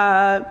on the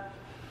cob.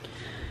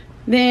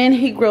 Then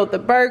he grilled the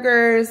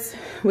burgers.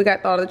 We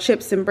got all the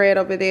chips and bread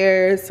over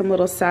there, some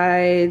little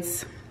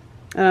sides,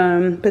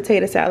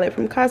 potato salad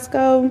from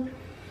Costco.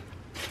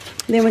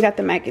 Then we got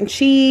the mac and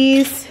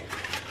cheese,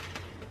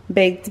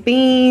 baked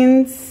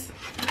beans,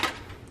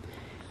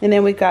 and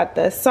then we got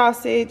the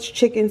sausage,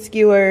 chicken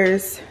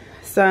skewers,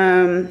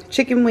 some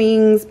chicken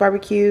wings,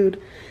 barbecued,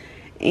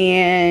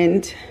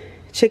 and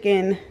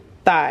chicken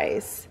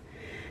thighs.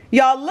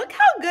 Y'all, look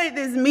how good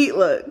this meat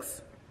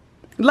looks.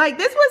 Like,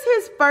 this was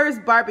his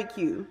first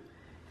barbecue.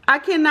 I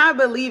cannot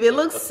believe it. It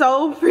looks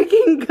so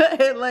freaking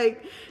good.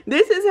 Like,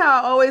 this is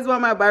how I always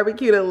want my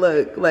barbecue to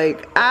look.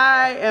 Like,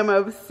 I am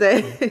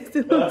obsessed.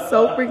 It looks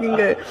so freaking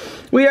good.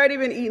 We already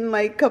been eating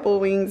like a couple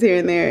wings here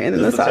and there, and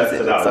then the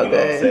sausage looks so good. You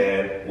know what I'm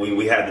saying?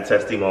 We had to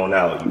test him on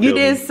out. You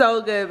did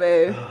so good,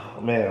 babe.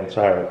 Oh, man, I'm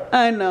tired.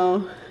 I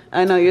know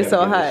you're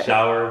so hot.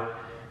 Shower.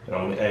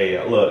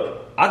 Hey,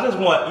 look, I just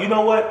want, you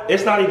know what?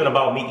 It's not even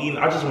about me eating.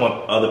 I just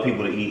want other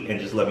people to eat and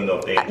just let me know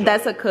if they enjoy.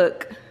 That's a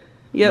cook.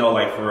 Yep. No,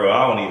 like for real,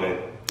 I don't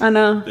even. I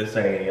know. This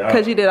ain't.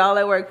 Because you did all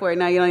that work for it.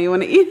 Now you don't even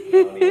want to eat. I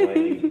don't even wanna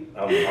eat.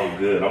 I'm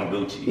good. I'm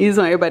Gucci. You just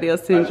want everybody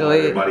else to enjoy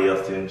it. Everybody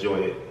else to enjoy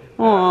it.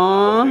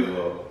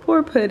 Aww.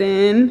 Poor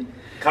pudding.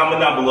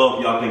 Comment down below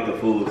if y'all think the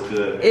food is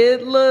good.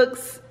 It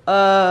looks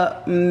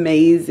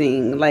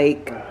amazing.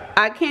 Like,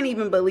 I can't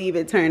even believe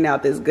it turned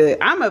out this good.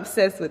 I'm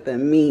obsessed with the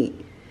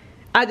meat.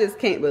 I just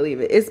can't believe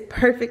it. It's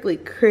perfectly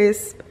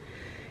crisp.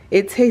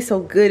 It tastes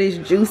so good. It's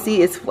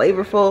juicy. It's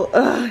flavorful.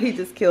 Ugh, he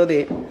just killed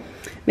it.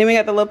 Then we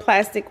got the little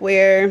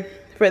plasticware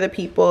for the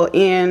people.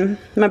 And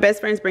my best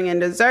friend's bringing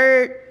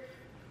dessert.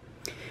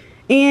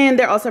 And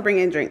they're also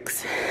bringing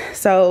drinks.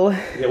 So,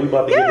 yeah, we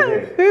about to get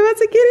it in. We're about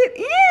to get it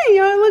in,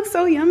 y'all. It looks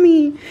so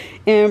yummy.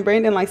 And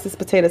Brandon likes this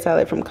potato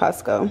salad from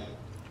Costco.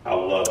 I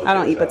love it. I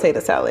don't eat potato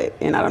salad,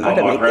 and I don't know how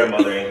to make it. My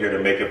grandmother ain't here to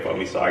make it for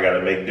me, so I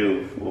gotta make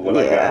do with what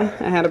I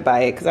got. I had to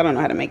buy it because I don't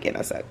know how to make it.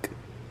 I suck.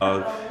 My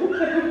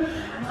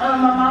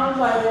mom was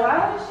like,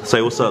 why?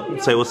 Say what's up.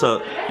 Say what's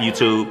up,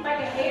 YouTube.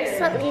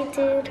 What's up,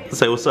 YouTube?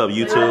 Say what's up,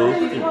 YouTube.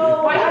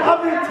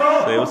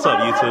 Say what's up,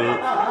 YouTube.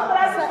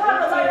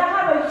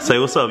 Say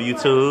what's up,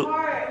 YouTube.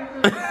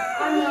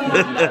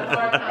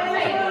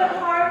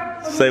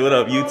 Say what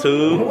up,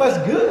 YouTube. What's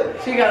good?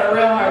 She got a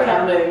real hard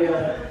time letting you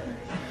up.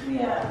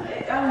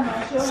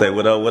 Say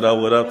what up, what up,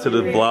 what up to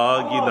the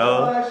vlog, you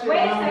know. Wait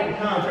a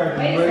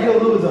second. You'll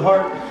lose a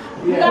heart.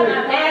 You got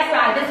my bad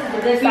side. This is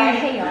the good side.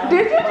 Hey, y'all.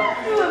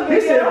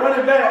 He said run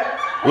it back.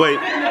 Wait.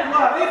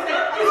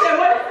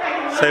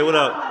 Say what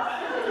up.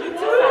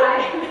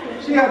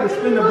 She had to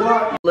spin the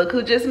block. Look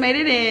who just made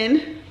it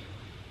in.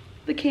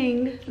 The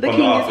king. The From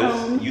king the is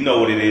office, home. you know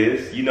what it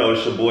is. You know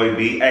it's your boy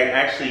B. Hey,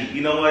 actually,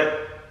 you know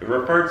what?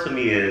 Refer to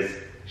me as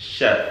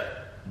Chef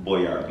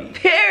Boyardee.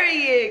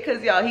 Period.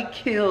 Because y'all, he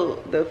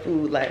killed the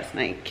food last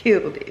night.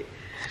 Killed it.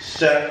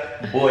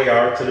 Chef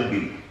Boyard to the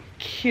B.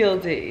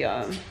 Killed it,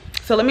 y'all.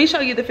 So let me show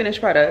you the finished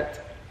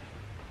product.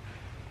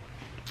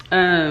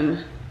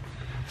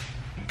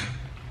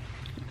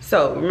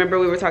 So remember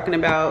we were talking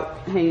about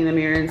hanging the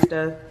mirror and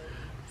stuff.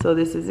 So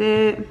this is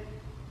it.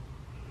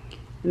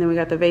 And then we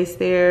got the vase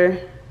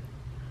there.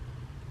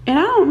 And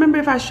I don't remember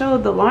if I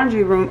showed the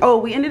laundry room. Oh,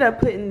 we ended up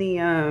putting the,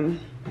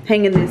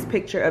 hanging this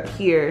picture up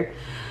here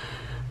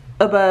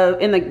above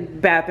in the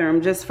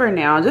bathroom just for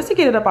now, just to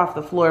get it up off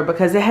the floor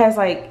because it has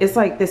like, it's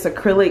like this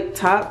acrylic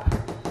top.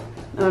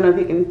 I don't know if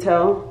you can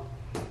tell,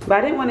 but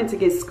I didn't want it to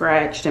get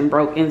scratched and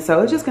broken.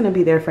 So it's just gonna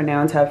be there for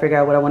now until I figure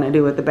out what I wanna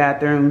do with the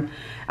bathroom.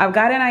 I've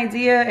got an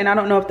idea and I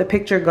don't know if the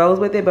picture goes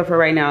with it, but for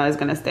right now it's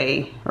gonna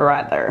stay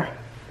right there.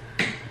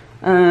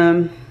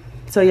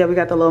 So yeah, we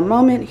got the little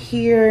moment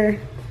here.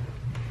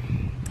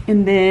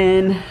 And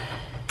then,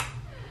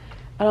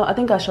 I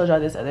think I showed y'all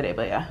this the other day,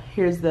 but yeah,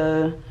 here's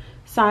the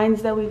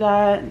signs that we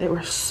got. They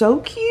were so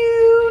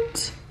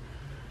cute.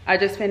 I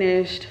just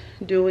finished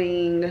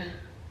doing,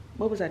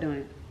 what was I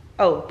doing?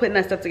 Oh, putting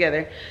that stuff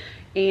together.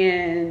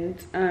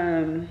 And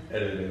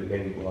Editing a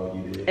mini vlog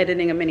you did.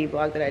 editing a mini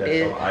vlog that I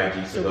did. That's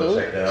on IG, so So go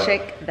check that out.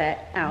 check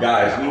that out.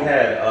 Guys,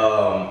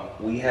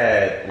 we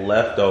had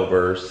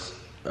leftovers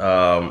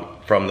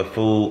from the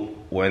food.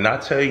 When I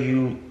tell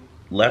you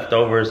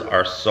leftovers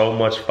are so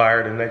much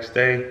fire the next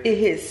day, It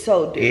hits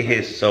so different. it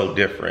hits so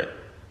different.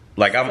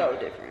 Like so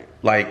different.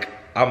 like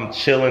I'm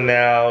chilling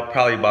now,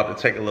 probably about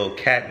to take a little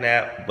cat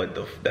nap, but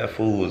that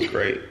food was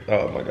great.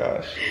 Oh my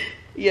gosh.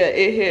 Yeah,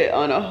 it hit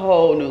on a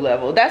whole new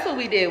level. That's what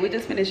we did. We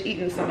just finished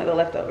eating some of the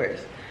leftovers.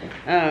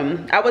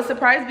 I was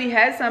surprised we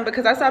had some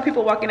because I saw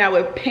people walking out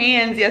with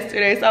pans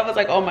yesterday. So I was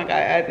like, oh my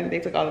God, I think they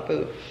took all the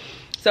food.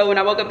 So when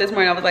I woke up this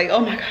morning, I was like, oh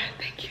my God,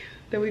 thank you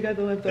that we got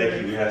the leftovers.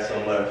 Thank you, we had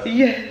some left.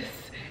 Yes.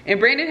 And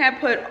Brandon had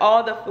put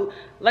all the food.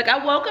 Like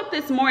I woke up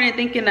this morning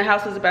thinking the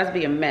house was about to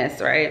be a mess,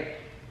 right?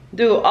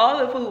 Dude, all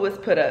the food was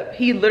put up.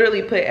 He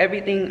literally put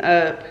everything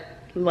up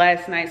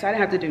last night, so I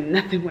didn't have to do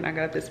nothing when I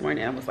got up this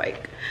morning. I was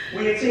like,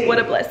 We a team. what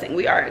a blessing.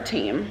 We are a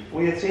team.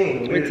 We a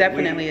team. We're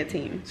definitely a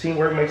team.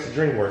 Teamwork makes the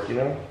dream work, you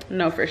know?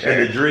 No, for sure.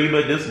 And the dream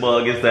of this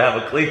mug is to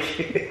have a clean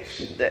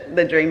kitchen.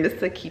 The dream is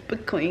to keep a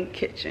clean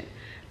kitchen.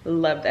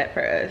 Love that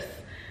for us.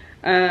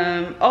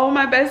 Oh,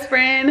 my best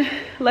friend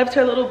left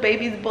her little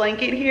baby's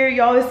blanket here.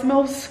 Y'all, it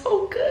smells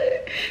so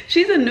good.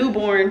 She's a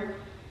newborn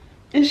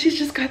and she's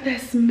just got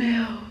that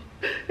smell.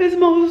 It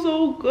smells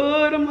so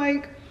good. I'm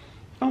like,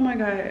 oh my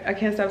God, I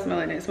can't stop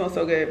smelling it. It smells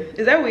so good.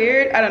 Is that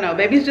weird? I don't know.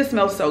 Babies just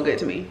smell so good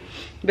to me.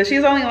 But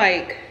she's only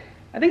like,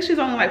 I think she's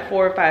only like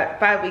 4 or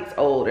 5 weeks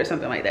old or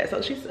something like that.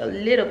 So she's a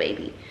little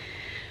baby.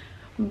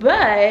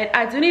 But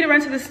I do need to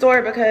run to the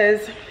store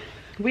because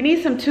we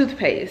need some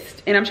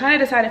toothpaste. And I'm trying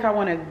to decide if I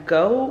want to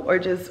go or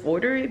just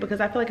order it,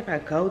 because I feel like if I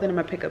go, then I'm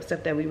gonna pick up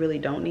stuff that we really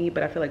don't need,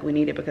 but I feel like we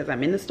need it because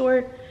I'm in the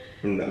store.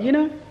 No. You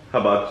know?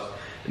 How about,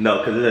 no,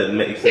 because it doesn't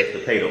make sense to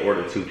pay to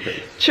order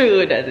toothpaste. True,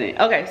 it doesn't.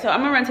 Okay, so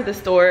I'm gonna run to the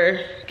store,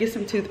 get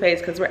some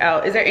toothpaste because we're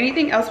out. Is there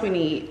anything else we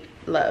need,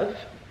 love?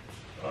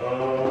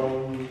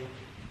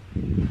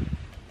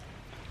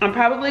 I'm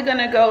probably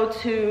gonna go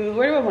to,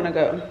 where do I wanna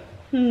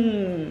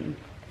go?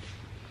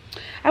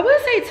 I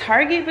would say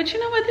Target, but you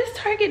know what? This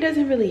Target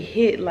doesn't really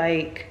hit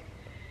like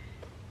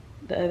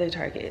the other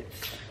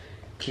Targets.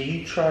 Can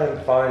you try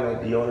and find a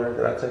deodorant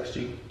that I text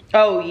you?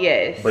 Oh,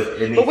 yes. But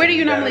where do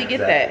you normally get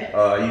that?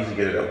 I usually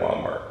get it at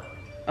Walmart.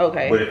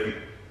 Okay. But if you...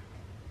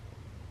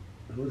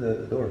 Who's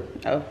at the door?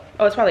 Oh,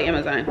 it's probably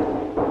Amazon.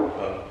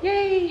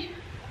 Yay.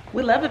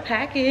 We love a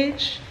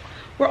package.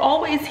 We're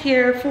always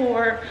here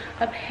for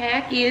a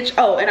package.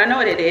 Oh, and I know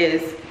what it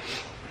is.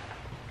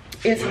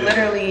 It's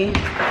literally...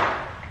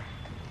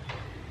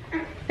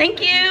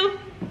 Thank you.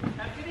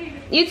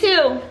 You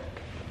too.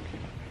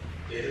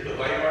 Is it the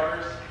white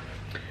markers?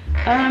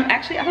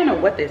 Actually, I don't know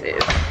what this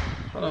is.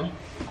 Hold on.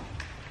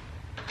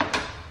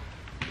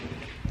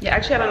 Yeah,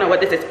 actually, I don't know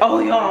what this is. Oh,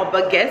 y'all,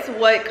 but guess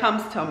what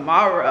comes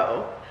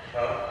tomorrow?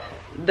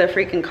 The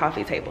freaking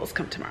coffee tables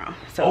come tomorrow.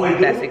 So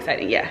that's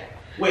exciting, yeah.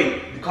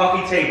 Wait, the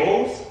coffee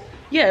tables?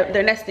 Yeah,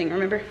 they're nesting,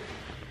 remember?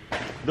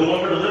 The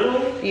one for the living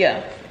room?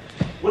 Yeah.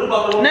 What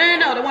about the one?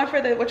 No, the one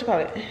for the, what you call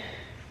it?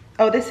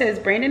 Oh, this says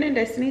Brandon and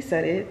Destiny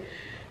said it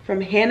from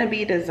Hannah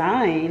B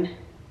Design.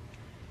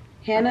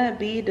 Hannah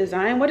B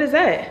Design, what is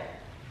that?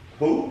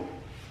 Who?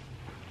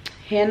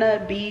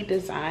 Hannah B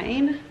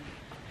Design.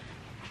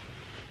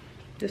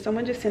 Did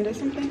someone just send us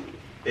something?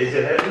 Is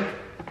it heavy?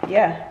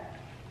 Yeah.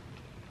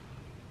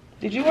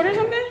 Did you order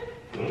something?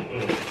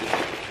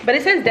 Mm-mm. But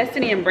it says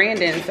Destiny and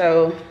Brandon,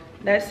 so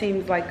that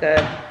seems like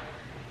a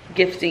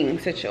gifting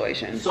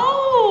situation.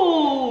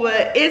 Oh,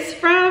 it's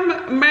from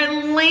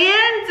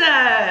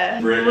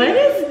Merlanda. Really? What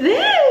is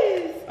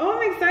this? Oh,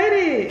 I'm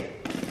excited.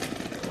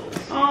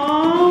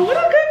 Oh, what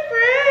a good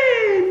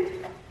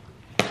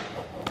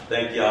friend.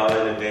 Thank y'all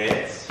in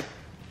advance.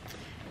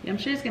 Yeah, I'm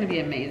sure it's gonna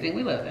be amazing.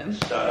 We love them.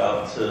 Shout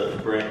out to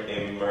Brent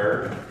and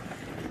Murr.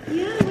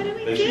 Yeah, what do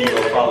we Make sure you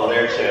go follow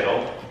their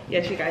channel.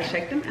 Yes, you guys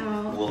check them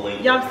out. We'll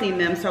link Y'all have seen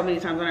them so many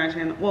times on our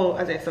channel. Well,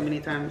 I say so many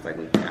times, like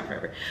we've been out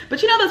forever.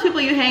 But you know those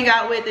people you hang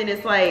out with and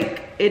it's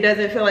like, it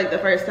doesn't feel like the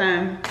first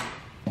time?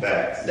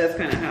 Facts. That's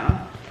kind of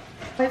how.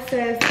 It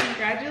says,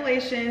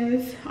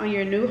 congratulations on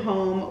your new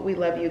home. We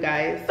love you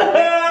guys.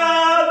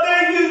 Oh,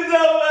 thank you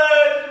so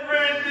much,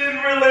 Brendan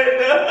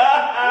Merlanda.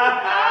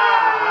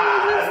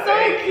 That's so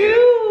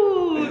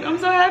cute. I'm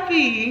so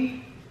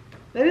happy.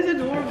 That is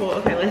adorable.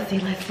 Okay, let's see.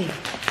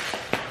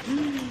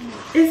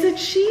 It's a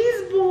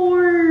cheese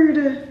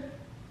board.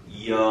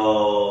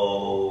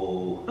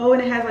 Yo. Oh,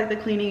 and it has like the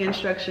cleaning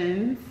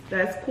instructions.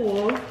 That's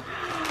cool.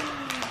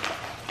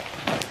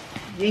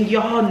 And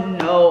y'all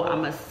know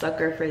I'm a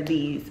sucker for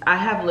these. I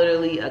have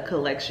literally a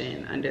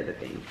collection under the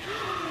thing.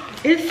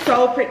 It's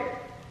so pretty.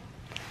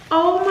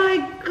 Oh my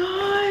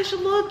gosh,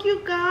 look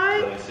you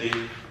guys. Let me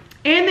see.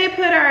 And they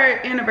put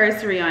our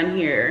anniversary on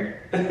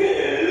here.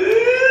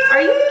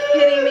 Are you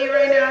kidding me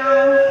right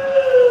now?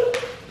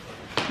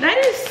 That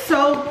is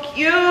so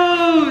cute.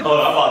 Oh,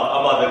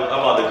 I'm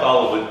about to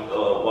call it with,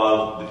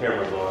 while the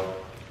camera's on.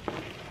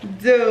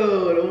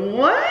 Dude,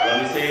 what?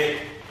 Let me see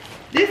it.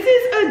 This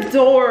is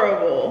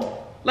adorable.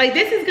 Like,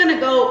 this is gonna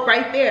go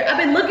right there. I've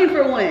been looking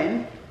for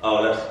one.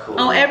 Oh, that's cool.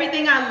 On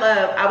everything I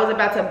love, I was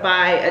about to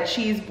buy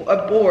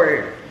a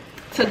board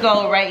to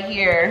go right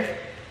here.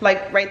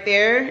 Like, right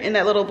there in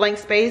that little blank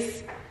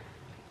space.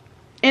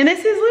 And this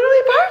is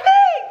literally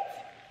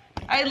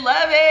perfect. I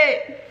love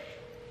it.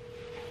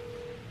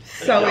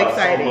 So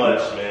exciting. So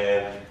much,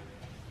 man.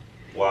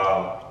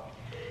 Wow.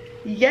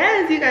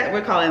 Yes, you guys,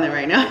 we're calling them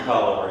right now.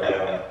 Call them right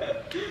now.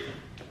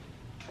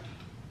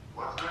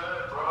 What's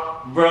good,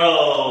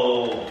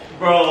 bro?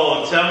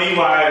 Bro, tell me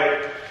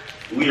why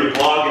we are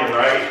vlogging,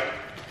 right?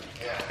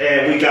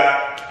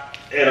 Yeah.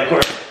 And of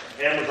course,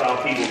 Amazon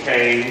people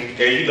came, and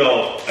you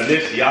know,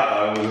 initially y'all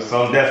thought it was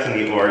some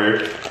Destiny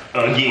order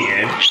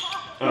again.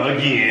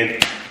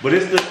 But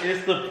it's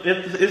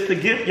the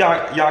gift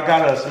y'all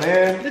got us,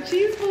 man. The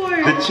cheese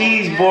board. The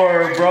cheese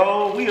board,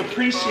 bro. We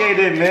appreciate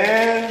it,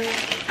 man.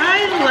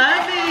 I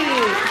love it.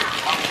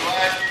 I'm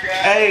glad you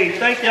guys. Hey,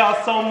 thank y'all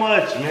so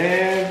much,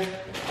 man.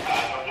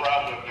 No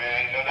problem,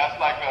 man. You know, that's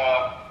like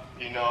a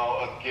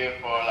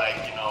gift for like,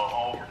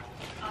 home.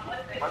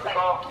 What's it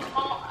called?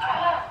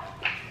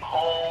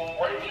 Home.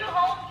 What is your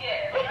home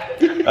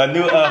gift? A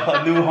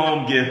new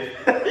home gift.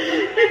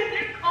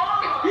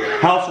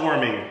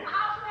 Housewarming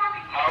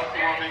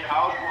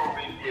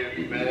gift,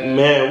 man.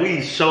 Man,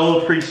 we so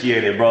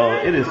appreciate it, bro.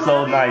 It is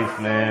so nice,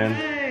 man.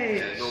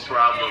 Yeah, no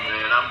problem,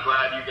 man. I'm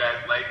glad you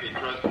guys like it.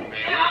 Trust me,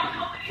 man.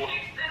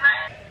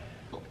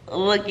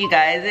 Look, you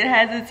guys, it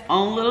has its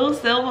own little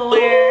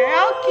silverware.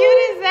 How cute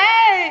is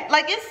that?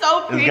 Like, it's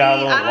so pretty. It's got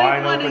a little I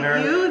wine don't opener.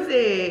 want to use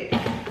it.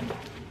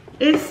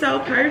 It's so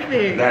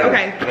perfect.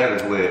 Okay. That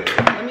is lit.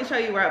 Let me show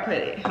you where I put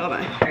it. Hold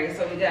on. All right,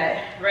 so we got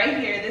right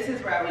here. This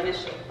is where I was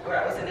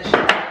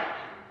initially.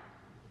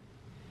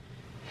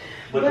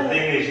 But the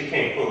thing is, you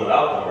can't pull it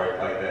out though, right,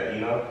 like that,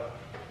 you know?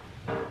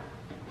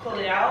 Pull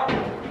it out.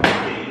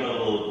 Yeah, you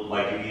know,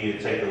 like if you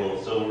take the little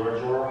silverware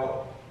drawer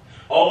out.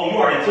 Oh, you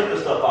already took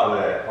the stuff out of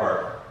that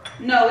part.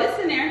 No, it's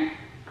in there.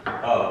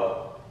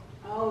 Oh.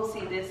 Oh,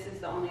 see, this is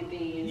the only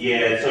thing.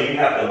 Yeah, so you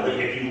have to,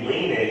 if you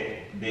lean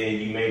it, then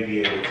you may be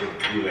able to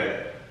do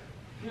that.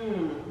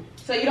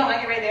 So So you don't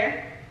like it right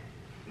there?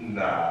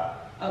 Nah.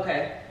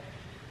 Okay.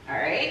 All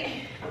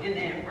right. And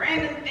then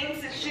Brandon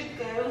thinks it should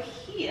go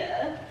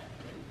here.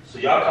 So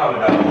y'all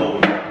comment down below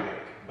what you think.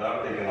 But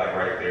I'm thinking like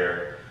right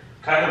there.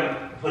 Kind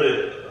of put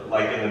it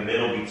like in the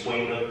middle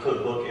between the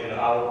cookbook and the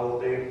olive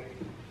oil thing.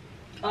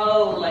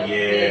 Oh, like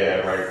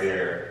this. Right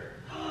there.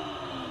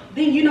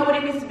 Then you know what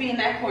it needs to be in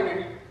that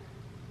corner.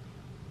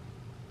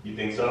 You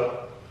think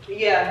so?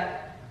 Yeah.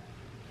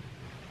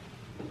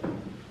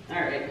 All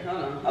right,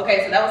 hold on.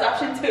 Okay, so that was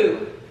option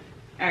 2.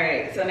 All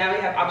right, so now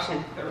we have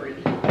option 3.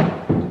 Okay,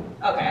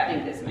 I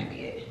think this might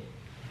be it.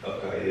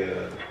 Okay,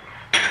 yeah.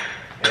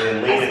 And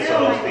then lean it so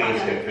those things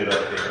can fit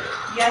up there.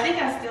 Yeah, I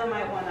think I still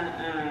might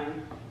wanna,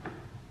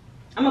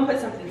 I'm gonna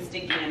put something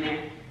sticky in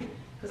there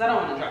because I don't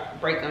wanna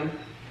break them.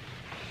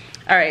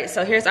 All right,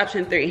 so here's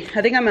option 3.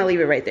 I think I'm gonna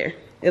leave it right there.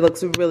 It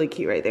looks really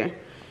cute right there.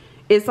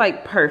 It's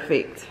like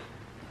perfect.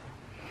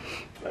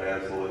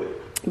 Absolutely.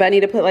 But I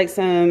need to put like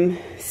some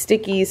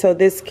sticky so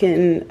this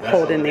can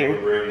hold in there.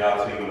 That's bring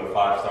out to you in a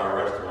 5-star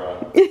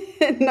restaurant.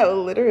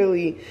 No,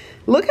 literally.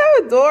 Look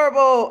how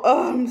adorable.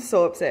 Oh, I'm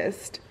so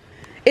obsessed.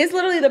 It's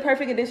literally the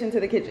perfect addition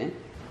to the kitchen.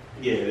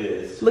 Yeah, it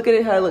is. Look at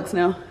it how it looks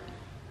now.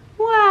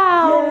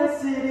 Wow.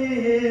 Yes, it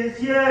is.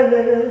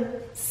 Yeah.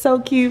 So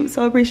cute.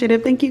 So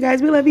appreciative. Thank you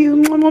guys. We love you.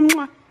 Mwah, mwah,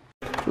 mwah.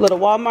 Little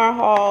Walmart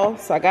haul.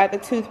 So I got the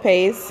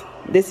toothpaste.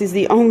 This is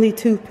the only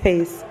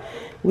toothpaste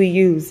we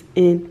use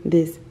in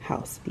this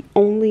house. The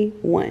only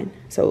one.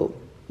 So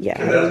yeah,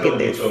 that's gonna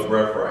get your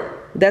breath right.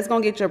 That's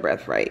gonna get your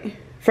breath right.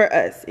 For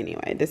us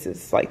anyway. This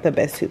is like the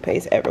best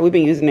toothpaste ever. We've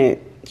been using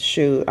it,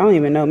 shoot, I don't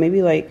even know,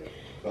 maybe like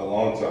a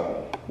long time.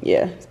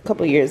 Yeah, a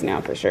couple of years now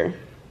for sure.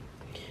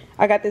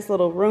 I got this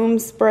little room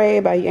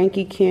spray by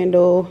Yankee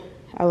Candle.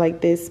 I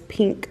like this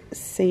pink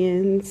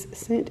sands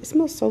scent. It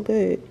smells so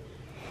good.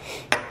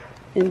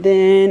 And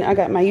then I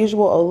got my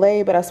usual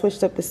Olay, but I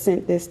switched up the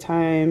scent this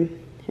time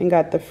and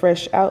got the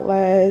Fresh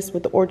Outlast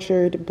with the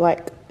Orchard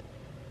Black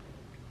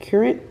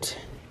Currant.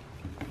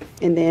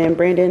 And then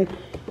Brandon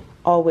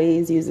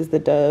always uses the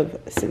Dove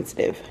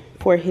Sensitive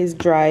for his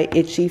dry,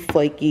 itchy,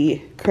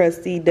 flaky,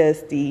 crusty,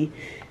 dusty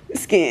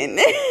skin.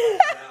 Now, okay,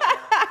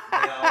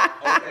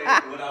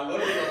 what I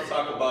wasn't going to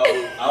talk about,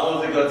 I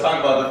wasn't going to talk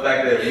about the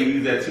fact that we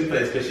use that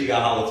toothpaste because she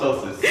got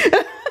halitosis.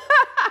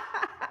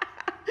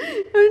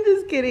 I'm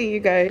just kidding, you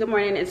guys. Good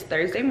morning, it's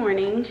Thursday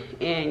morning,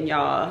 and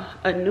y'all,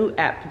 a new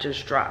app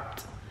just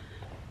dropped.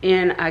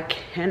 And I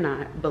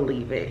cannot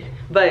believe it.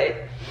 But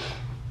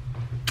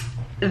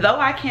though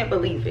I can't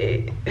believe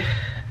it,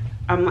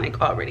 I'm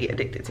like already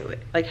addicted to it.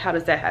 Like, how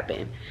does that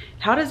happen?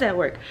 How does that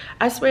work?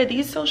 I swear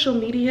these social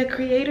media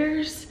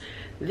creators,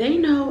 they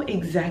know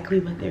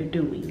exactly what they're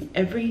doing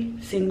every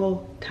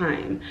single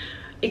time.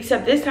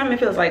 Except this time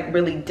it feels like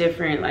really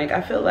different. Like,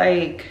 I feel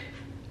like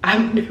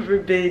I've never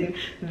been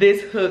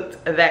this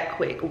hooked that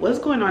quick. What's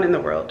going on in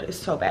the world is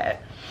so bad.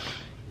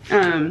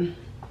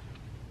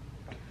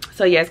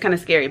 So yeah, it's kind of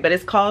scary, but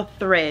it's called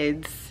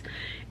Threads.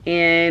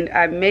 And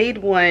I made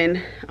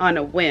one on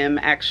a whim,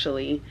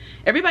 actually.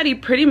 Everybody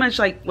pretty much,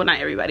 like, well, not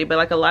everybody, but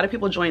like a lot of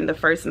people joined the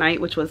first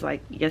night, which was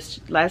like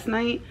last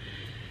night.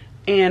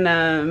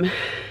 And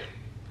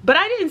but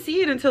I didn't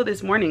see it until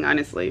this morning,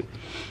 honestly.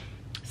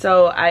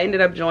 So I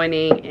ended up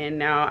joining, and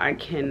now I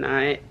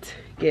cannot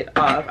get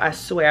off. I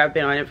swear I've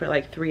been on it for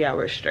like 3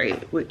 hours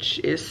straight, which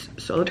is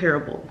so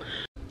terrible.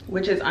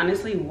 Which is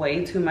honestly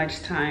way too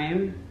much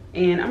time,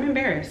 and I'm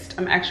embarrassed.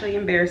 I'm actually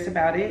embarrassed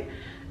about it.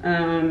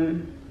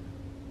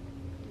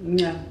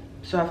 Yeah,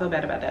 so I feel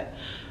bad about that.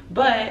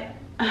 But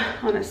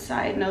on a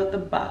side note, the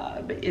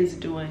Bob is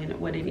doing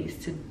what it needs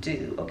to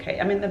do. Okay,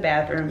 I'm in the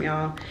bathroom,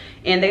 y'all,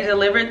 and they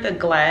delivered the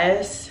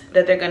glass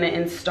that they're gonna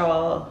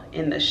install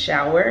in the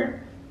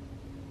shower.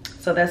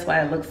 So that's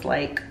why it looks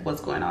like what's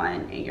going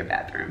on in your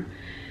bathroom.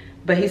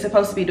 But he's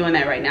supposed to be doing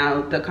that right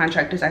now. The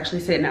contractor's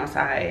actually sitting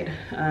outside,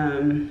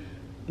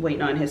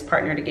 waiting on his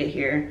partner to get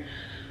here.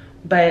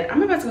 But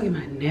I'm about to go get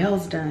my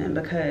nails done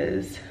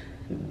because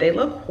they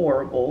look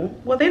horrible.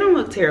 Well, they don't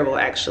look terrible,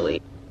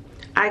 actually.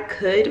 I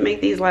could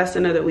make these last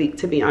another week,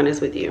 to be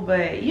honest with you.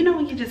 But you know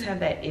when you just have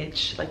that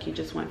itch, like you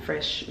just want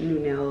fresh new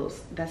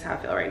nails? That's how I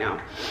feel right now.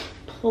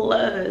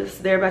 Plus,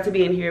 they're about to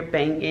be in here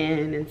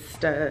banging and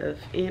stuff,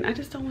 and I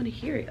just don't want to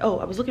hear it. Oh,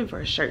 I was looking for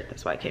a shirt.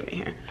 That's why I came in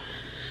here.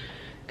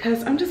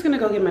 Because I'm just going to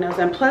go get my nails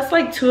done. Plus,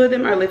 like, 2 of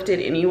them are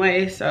lifted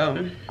anyway,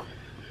 so,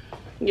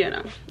 you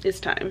know, it's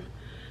time.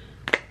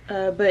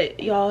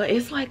 But, y'all,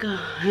 it's like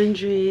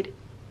 100...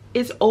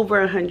 It's over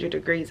 100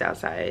 degrees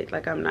outside.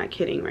 Like, I'm not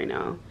kidding right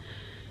now.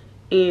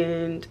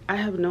 And I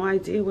have no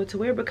idea what to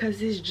wear because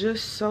it's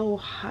just so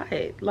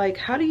hot. Like,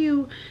 how do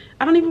you...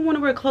 I don't even want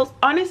to wear clothes.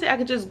 Honestly, I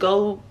could just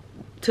go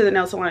to the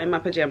nail salon in my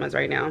pajamas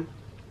right now.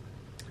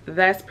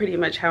 That's pretty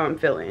much how I'm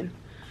feeling.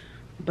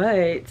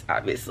 But,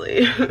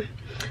 obviously,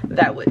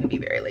 that wouldn't be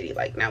very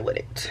ladylike now, would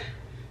it?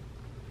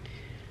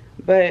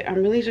 But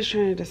I'm really just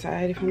trying to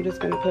decide if I'm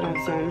just going to put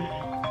on some...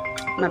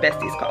 My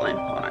bestie's calling.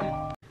 Hold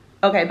on.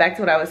 Okay, back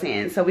to what I was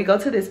saying. So we go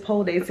to this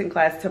pole dancing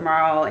class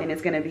tomorrow, and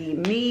it's gonna be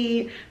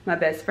me, my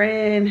best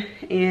friend,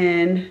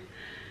 and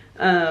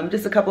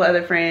just a couple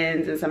other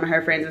friends and some of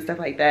her friends and stuff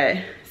like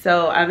that.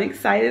 So I'm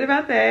excited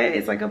about that.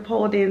 It's like a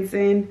pole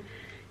dancing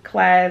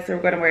class. We're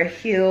gonna wear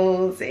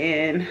heels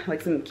and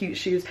like some cute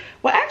shoes.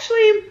 Well,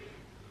 actually,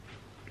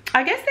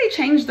 I guess they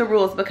changed the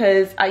rules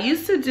because I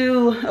used to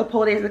do a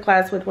pole dancing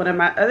class with one of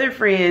my other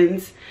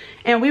friends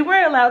and we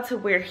were allowed to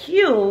wear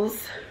heels,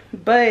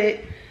 but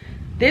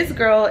this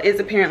girl is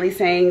apparently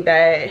saying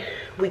that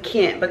we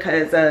can't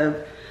because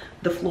of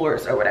the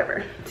floors or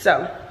whatever.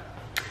 So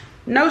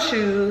no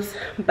shoes,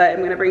 but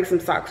I'm gonna bring some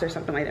socks or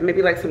something like that.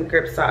 Maybe like some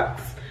grip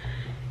socks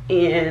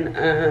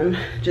and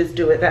just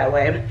do it that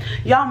way.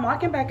 Y'all, I'm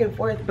walking back and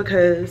forth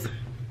because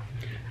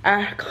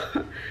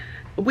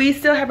we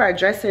still have our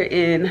dresser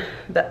in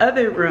the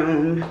other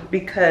room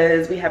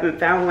because we haven't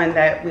found one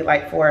that we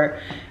like for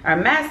our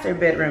master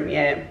bedroom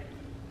yet.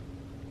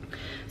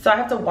 So I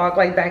have to walk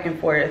like back and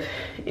forth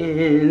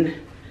in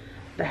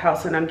the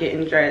house when I'm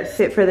getting dressed.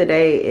 Fit for the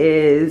day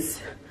is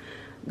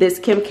this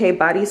Kim K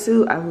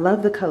bodysuit. I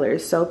love the color,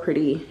 it's so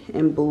pretty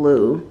and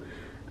blue.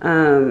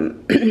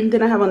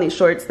 Then I have on these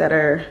shorts that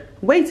are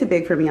way too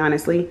big for me,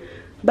 honestly,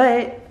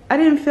 but I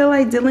didn't feel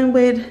like dealing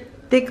with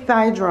thick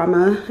thigh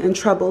drama and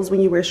troubles.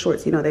 When you wear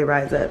shorts, you know, they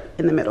rise up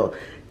in the middle.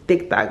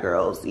 Thick thigh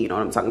girls, you know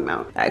what I'm talking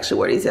about. I actually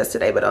wore these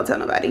yesterday, but don't tell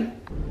nobody.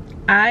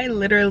 I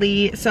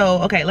literally,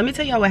 so okay, let me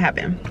tell y'all what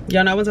happened.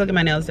 Y'all know I was gonna get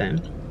my nails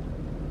done.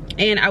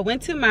 And I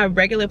went to my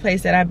regular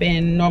place that I've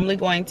been normally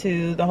going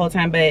to the whole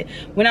time, but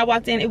when I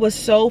walked in, it was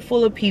so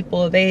full of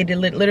people. They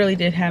literally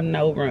did have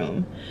no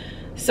room.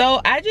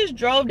 So I just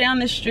drove down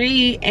the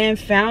street and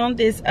found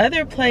this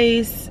other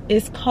place.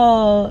 It's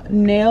called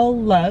Nail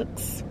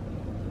Luxe.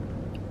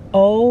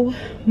 Oh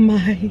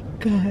my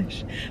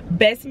gosh,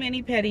 best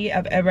mani-pedi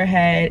I've ever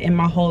had in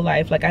my whole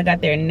life. Like, I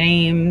got their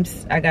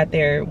names, I got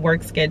their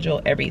work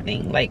schedule,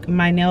 everything. Like,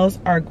 my nails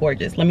are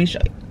gorgeous. Let me show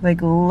you.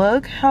 Like,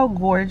 look how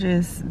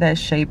gorgeous that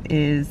shape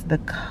is. The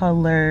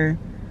color,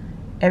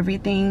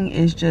 everything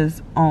is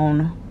just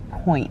on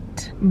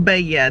point.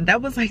 But yeah,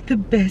 that was like the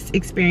best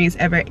experience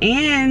ever.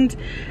 And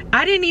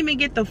I didn't even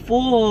get the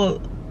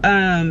full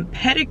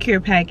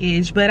pedicure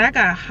package, but I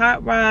got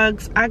hot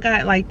rocks. I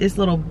got like this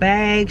little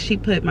bag she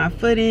put my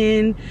foot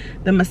in.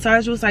 The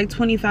massage was like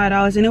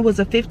 $25 and it was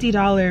a $50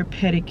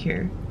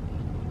 pedicure,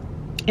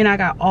 and I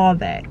got all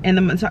that. And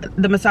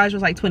the massage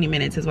was like 20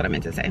 minutes is what I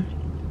meant to say.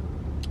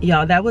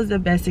 Y'all, that was the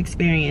best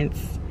experience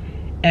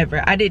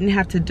ever. I didn't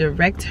have to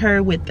direct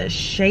her with the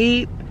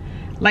shape.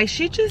 Like,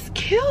 she just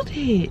killed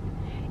it.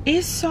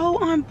 It's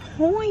so on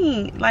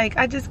point. Like,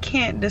 I just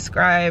can't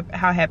describe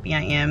how happy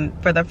I am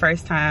for the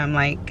first time,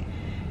 like,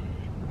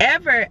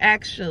 ever,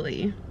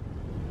 actually.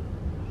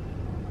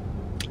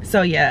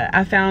 So yeah,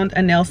 I found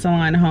a nail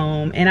salon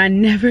home, and I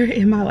never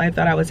in my life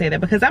thought I would say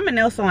that because I'm a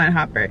nail salon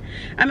hopper.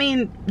 I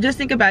mean, just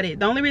think about it.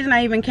 The only reason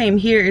I even came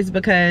here is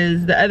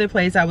because the other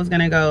place I was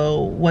gonna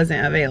go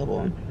wasn't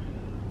available.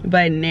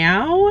 But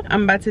now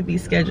I'm about to be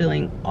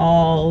scheduling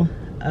all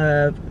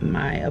of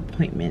my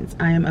appointments.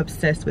 I am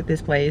obsessed with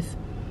this place.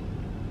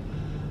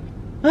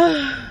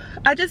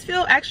 I just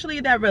feel actually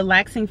that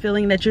relaxing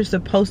feeling that you're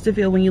supposed to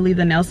feel when you leave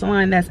the nail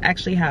salon. That's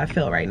actually how I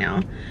feel right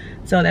now.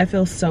 So that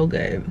feels so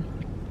good.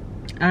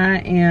 I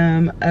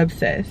am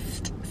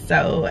obsessed.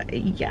 So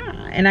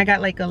yeah, and I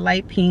got like a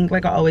light pink,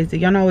 like I always do.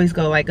 Y'all always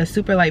go like a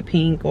super light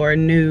pink or a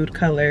nude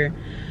color.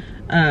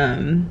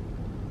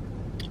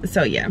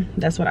 So yeah,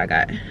 that's what I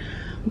got.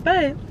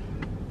 But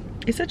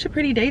it's such a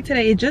pretty day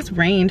today. It just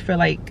rained for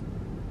like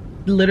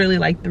literally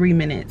like 3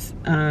 minutes.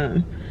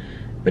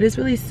 But it's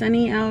really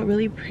sunny out,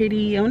 really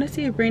pretty. I want to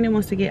see if Brandon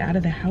wants to get out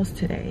of the house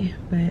today,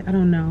 but I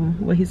don't know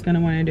what he's gonna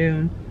want to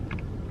do.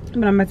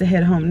 But I'm about to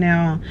head home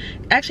now.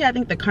 Actually, I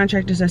think the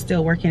contractors are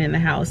still working in the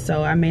house,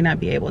 so I may not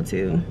be able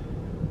to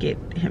get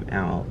him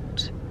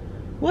out.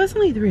 Well, it's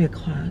only 3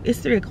 o'clock. It's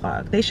 3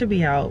 o'clock. They should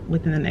be out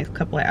within the next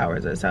couple of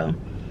hours or so.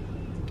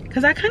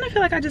 Because I kind of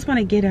feel like I just want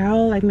to get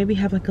out, like maybe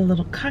have like a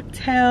little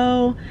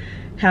cocktail,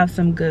 have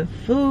some good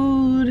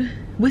food.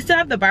 We still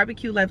have the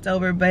barbecue left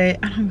over, but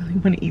I don't really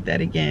want to eat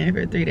that again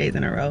for 3 days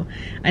in a row.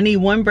 I need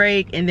one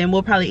break, and then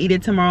we'll probably eat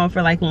it tomorrow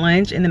for like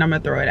lunch, and then I'm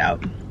gonna throw it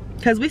out.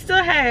 Because we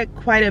still had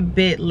quite a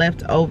bit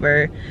left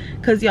over.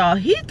 Because y'all,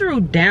 he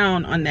threw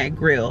down on that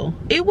grill.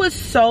 It was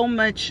so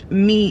much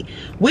meat.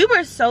 We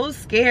were so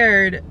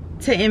scared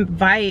to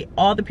invite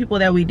all the people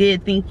that we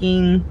did,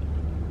 thinking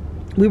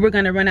we were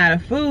gonna run out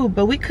of food,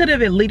 but we could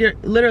have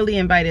literally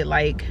invited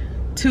like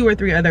 2 or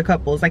 3 other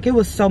couples. Like, it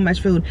was so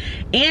much food,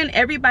 and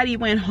everybody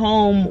went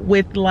home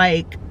with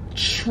like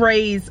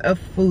trays of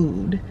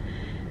food.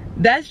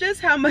 That's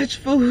just how much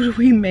food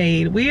we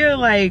made. We are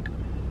like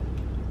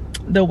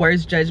the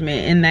worst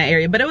judgment in that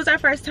area, but it was our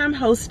first time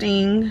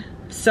hosting,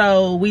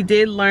 so we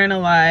did learn a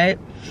lot.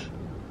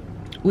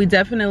 We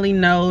definitely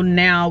know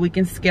now we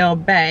can scale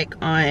back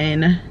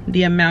on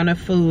the amount of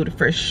food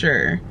for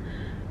sure.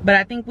 But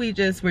I think we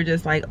were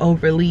just like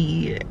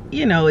overly,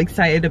 you know,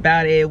 excited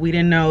about it. We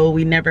didn't know,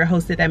 we never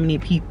hosted that many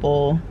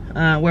people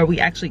where we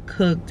actually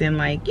cooked, and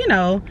like, you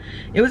know,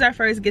 it was our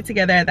first get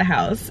together at the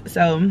house.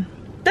 So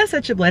that's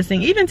such a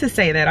blessing. Even to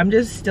say that, I'm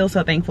just still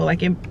so thankful.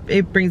 Like,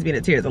 it brings me to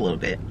tears a little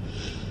bit.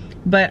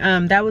 But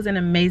that was an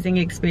amazing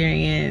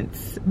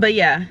experience. But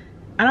yeah,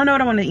 I don't know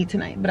what I want to eat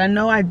tonight, but I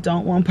know I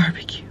don't want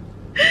barbecue.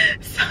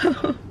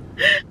 So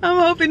I'm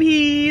hoping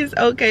he's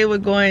okay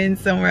with going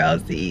somewhere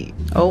else to eat.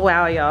 Oh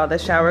wow, y'all, the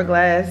shower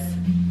glass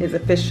is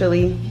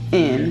officially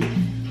in.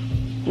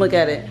 Look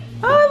at it.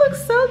 Oh, it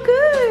looks so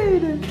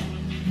good.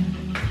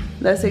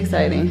 That's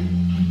exciting.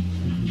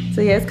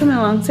 So yeah, it's coming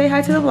along. Say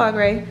hi to the vlog,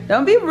 Ray.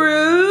 Don't be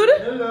rude.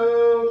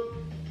 Hello.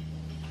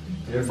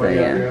 Everybody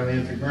out there on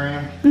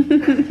Instagram.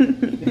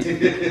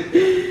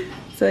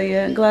 So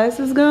yeah, glass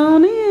is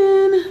going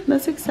in.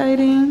 That's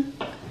exciting.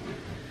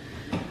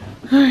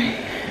 All right.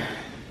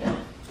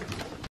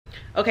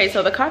 Okay,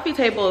 so the coffee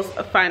tables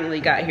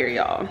finally got here,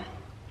 y'all.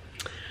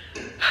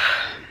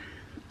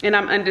 And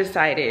I'm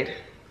undecided.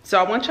 So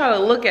I want y'all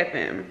to look at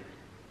them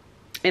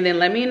and then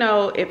let me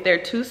know if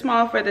they're too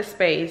small for the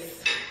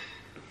space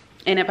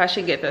and if I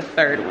should get the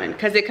third one.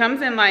 Cause it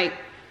comes in like,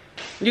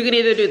 you can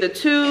either do the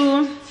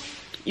 2,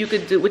 you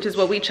could do, which is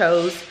what we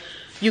chose.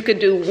 You could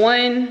do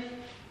 1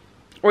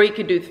 or you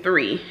could do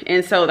 3.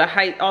 And so the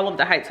height, all of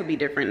the heights will be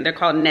different. They're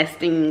called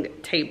nesting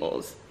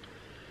tables.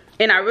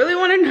 And I really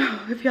want to know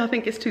if y'all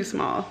think it's too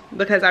small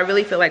because I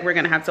really feel like we're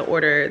gonna have to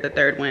order the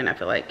third one. I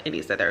feel like it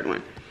needs the third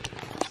one.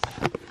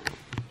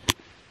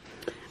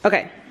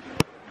 Okay.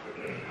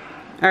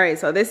 All right,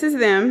 so this is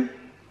them.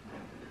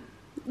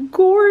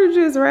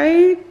 Gorgeous,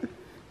 right?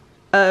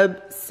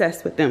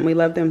 Obsessed with them. We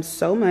love them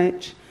so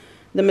much.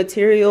 The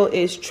material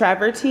is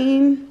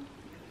travertine.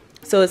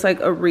 So it's like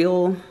a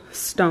real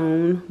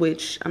stone,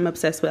 which I'm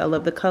obsessed with. I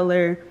love the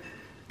color.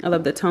 I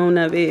love the tone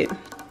of it.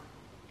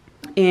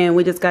 And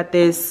we just got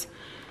this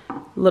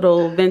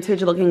little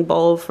vintage looking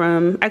bowl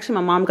from, actually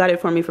my mom got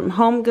it for me from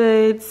Home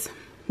Goods.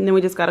 And then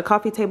we just got a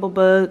coffee table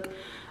book,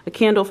 a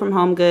candle from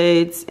Home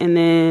Goods, and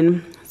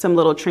then some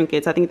little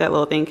trinkets. I think that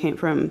little thing came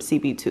from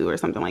CB2 or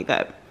something like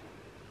that.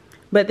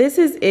 But this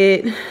is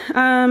it.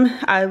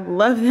 I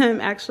love them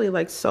actually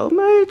like so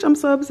much. I'm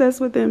so obsessed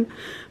with them.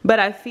 But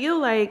I feel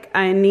like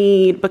I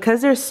need,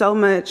 because there's so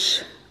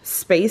much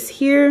space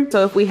here.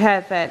 So if we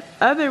had that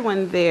other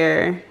one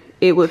there,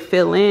 it would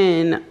fill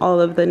in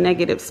all of the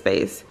negative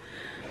space.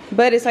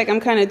 But it's like I'm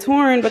kind of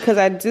torn because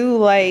I do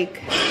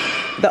like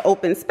the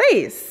open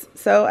space.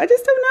 So I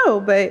just don't know,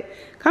 but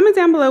comment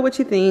down below what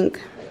you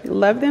think.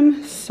 Love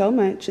them so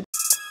much.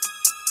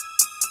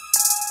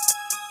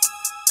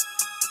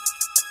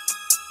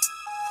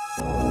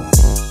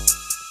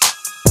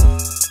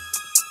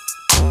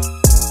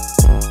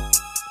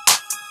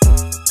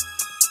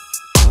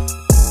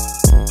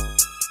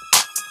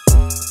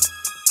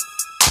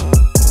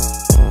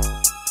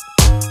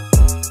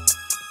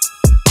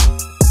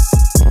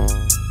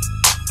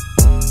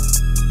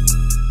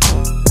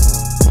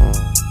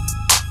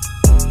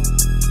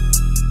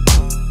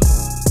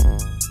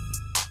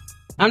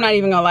 I'm not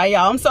even gonna lie,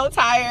 y'all, I'm so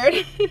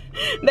tired.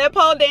 That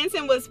pole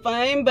dancing was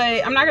fun,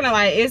 but I'm not gonna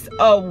lie, it's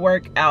a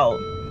workout.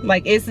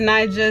 Like, it's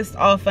not just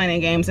all fun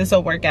and games, it's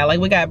a workout. Like,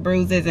 we got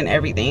bruises and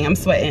everything. I'm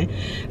sweating.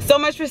 So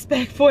much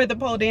respect for the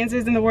pole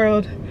dancers in the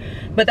world.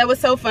 But that was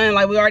so fun.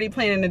 Like, we're already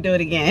planning to do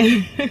it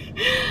again.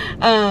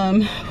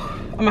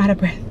 I'm out of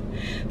breath.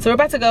 So we're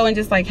about to go and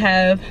just like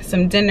have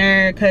some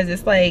dinner because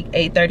it's like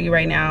 8:30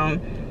 right now.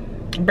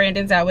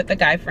 Brandon's out with a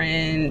guy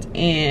friend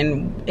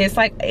and it's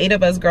like 8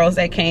 of us girls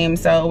that came,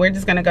 so we're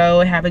just gonna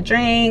go have a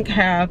drink,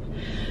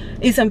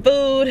 eat some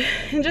food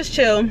and just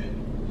chill.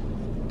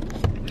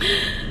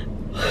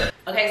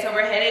 Okay, so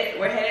we're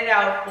headed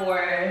out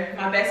for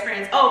my best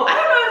friend's, oh, I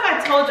don't know if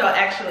I told y'all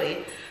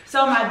actually.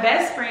 So my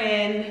best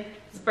friend's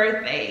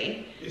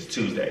birthday is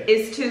Tuesday.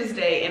 It's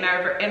Tuesday and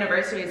our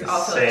anniversary is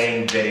also the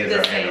same day as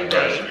our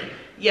anniversary.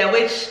 Yeah,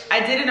 which I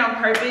did it on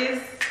purpose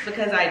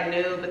because I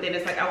knew, but then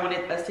it's like I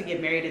wanted us to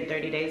get married in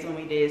 30 days when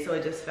we did, so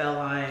it just fell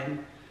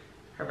on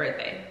her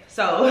birthday.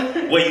 So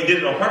well, you did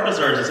it on purpose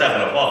or just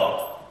happened to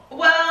fall?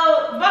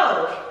 Well,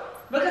 both.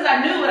 Because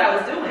I knew what I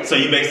was doing. So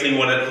you basically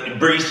wanted,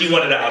 Bree, she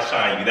wanted to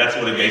outshine you. That's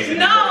what it basically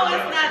No,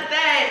 it's not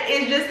that.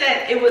 It's just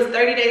that it was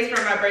 30 days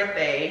from my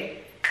birthday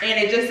and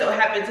it just so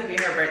happened to be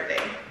her birthday.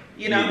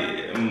 You know?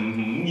 Yeah.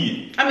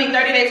 Yeah. I mean,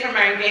 30 days from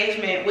our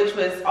engagement, which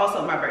was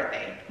also my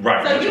birthday.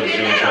 Right. So you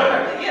did that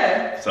on purpose,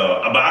 yeah.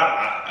 So,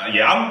 but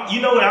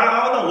you know what?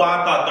 I don't know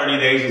why I thought 30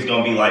 days was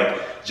gonna be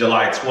like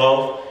July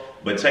 12th,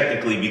 but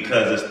technically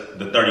because it's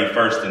the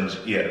 31st, and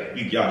yeah,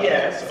 you got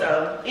that.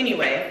 So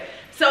anyway,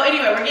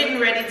 we're getting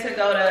ready to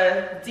go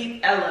to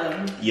Deep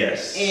Ellum.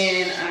 Yes.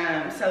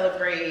 And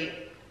celebrate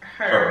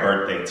her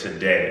birthday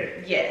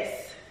today.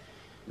 Yes.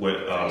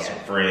 With some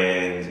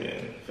friends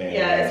and family.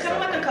 Yeah, it's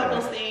kind of like a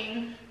couples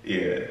thing.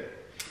 Yeah.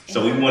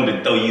 So we wanted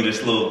to throw you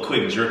this little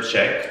quick drip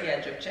check.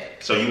 Yeah, drip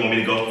check. So you want me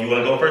to go? You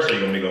want to go first, or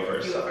you want me to go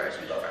first? You go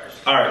first. You go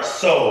first. All right.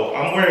 So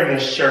I'm wearing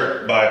this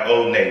shirt by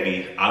Old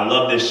Navy. I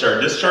love this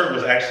shirt. This shirt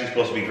was actually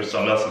supposed to be for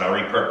something else, and I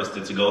repurposed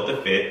it to go with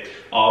the fit.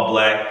 All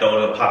black,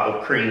 throw in a pop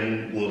of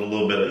cream, with a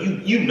little bit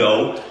of you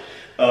know.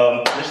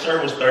 This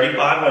shirt was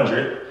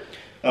 $3,500.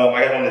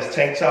 I got on this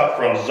tank top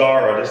from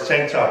Zara. This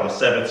tank top was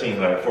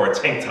 $1,700 for a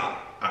tank top.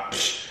 I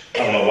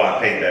don't know why I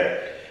paid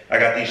that. I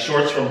got these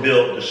shorts from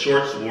Built. The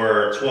shorts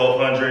were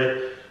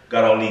 $1,200.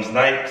 Got on these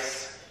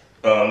Nikes.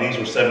 These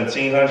were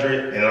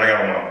 $1,700. And I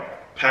got on my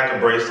pack of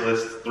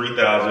bracelets,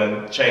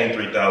 $3,000. Chain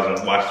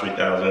 $3,000. Watch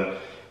 $3,000.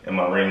 And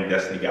my ring,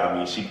 Destiny got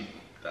me. She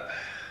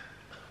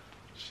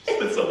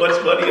spent so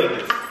much money on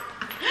this.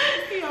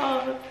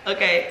 Yo.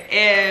 Okay,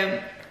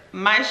 and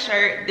my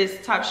shirt,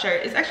 this top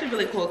shirt, is actually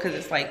really cool because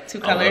it's like 2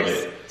 colors. I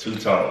love it.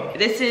 2-tone.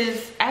 This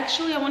is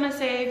actually, I want to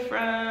say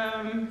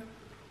from...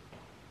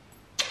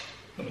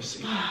 Let me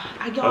see.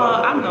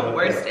 Y'all, I'm the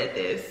worst at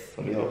this.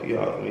 Let me help you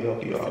out.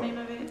 What's the name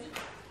of it?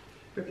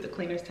 Rip the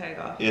cleaner's tag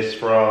off. It's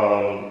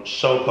from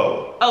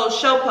Showpo. Oh,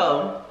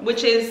 Showpo,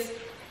 which is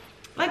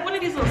like one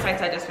of these little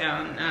sites I just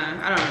found.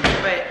 I don't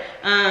remember,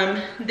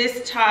 but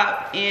this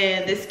top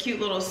and this cute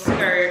little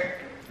skirt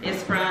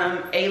is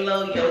from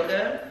Alo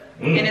Yoga.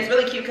 And it's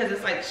really cute because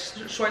it's like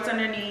shorts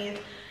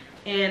underneath,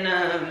 and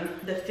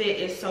the fit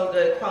is so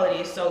good, quality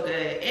is so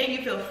good, and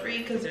you feel free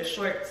because they're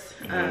shorts.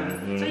 So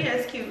yeah,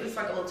 it's cute. It's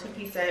like a little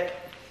 2-piece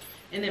set.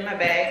 And then my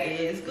bag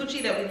is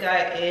Gucci that we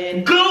got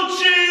in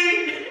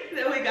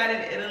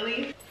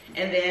Italy.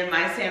 And then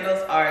my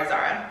sandals are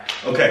Zara.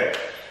 Okay,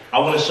 I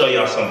want to show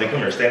y'all something. Come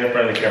here, stand in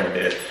front of the camera,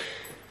 Des.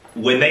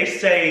 When they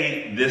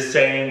say this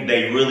saying,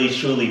 they really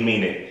truly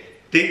mean it.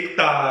 Thick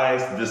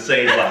thighs to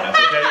save lives,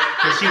 okay?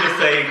 Because she would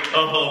say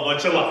a whole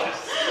bunch of lies.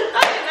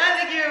 I did not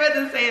think you were about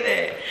to say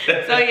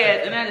that. So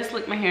yeah, and I just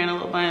slicked my hair in a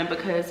little bun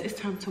because it's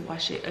time to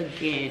wash it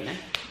again.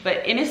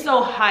 And it's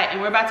so hot,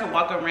 and we're about to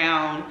walk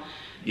around.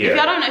 Yeah. If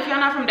y'all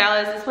not from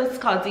Dallas, this place is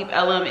called Deep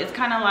Ellum. It's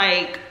kind of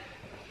like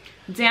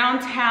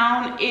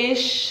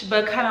downtown-ish,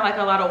 but kind of like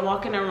a lot of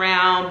walking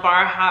around,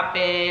 bar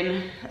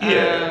hopping,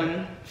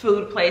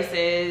 food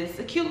places.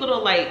 A cute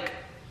little like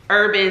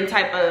urban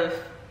type of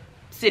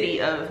city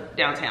of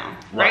downtown,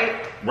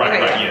 right? Right,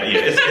 yeah.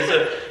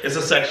 It's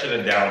a section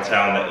of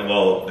downtown that,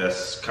 well,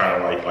 that's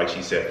kind of like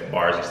she said,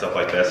 bars and stuff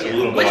like that.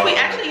 So which we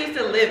actually used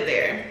to live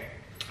there.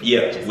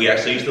 Yeah, we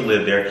actually used to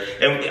live there.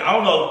 And I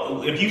don't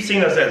know, if you've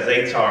seen us at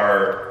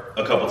Zaytar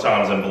a couple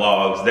times in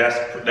vlogs,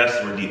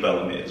 that's where Deep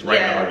Ellum is, right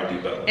now where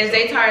Deep Ellum. And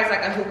Zaytar is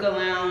like a hookah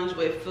lounge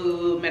with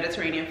food,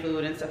 Mediterranean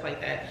food and stuff like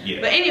that.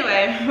 Yeah. But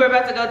anyway, we're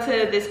about to go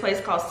to this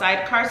place called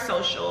Sidecar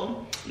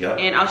Social. Yeah.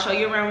 And I'll show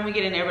you around when we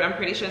get in there, but I'm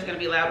pretty sure it's gonna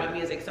be loud with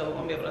music, so we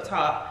won't be able to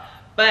talk.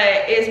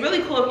 But it's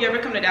really cool. If you ever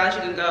come to Dallas,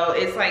 you can go.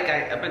 It's like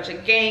a bunch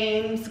of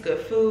games, good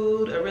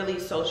food, a really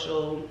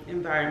social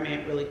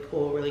environment, really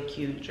cool, really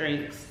cute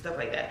drinks, stuff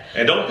like that.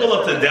 And don't pull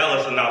up to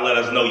Dallas and not let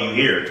us know you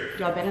here.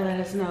 Y'all better let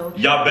us know.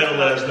 Y'all better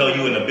let us know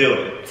you in the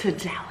building. To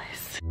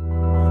Dallas.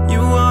 You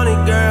want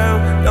it, girl,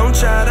 don't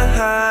try to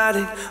hide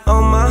it.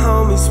 All my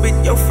homies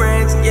with your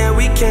friends, yeah,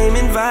 we came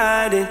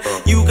invited.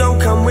 You gon'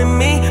 come with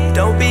me,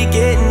 don't be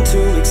getting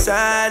too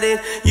excited.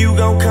 You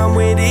gon' come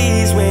with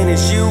ease when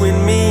it's you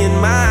and me and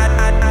my.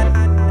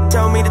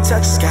 Told me to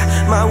touch the sky,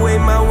 my way,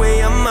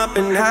 I'm up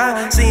and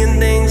high. Seeing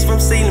things from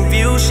ceiling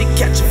view, she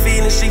catch a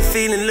feeling, she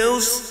feeling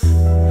loose.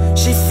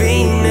 She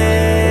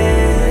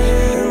fiendin',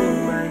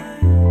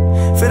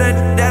 for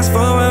that's for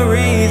a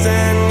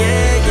reason,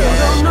 yeah. You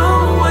don't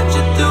know what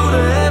you do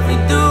to every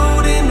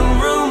dude in the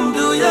room,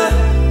 do ya?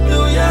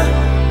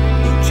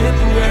 You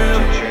trippin',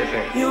 girl.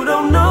 You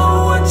don't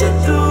know what you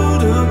do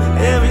to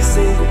every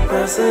single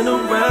person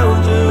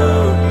around you.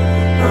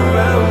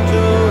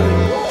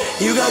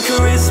 You got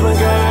charisma,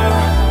 girl.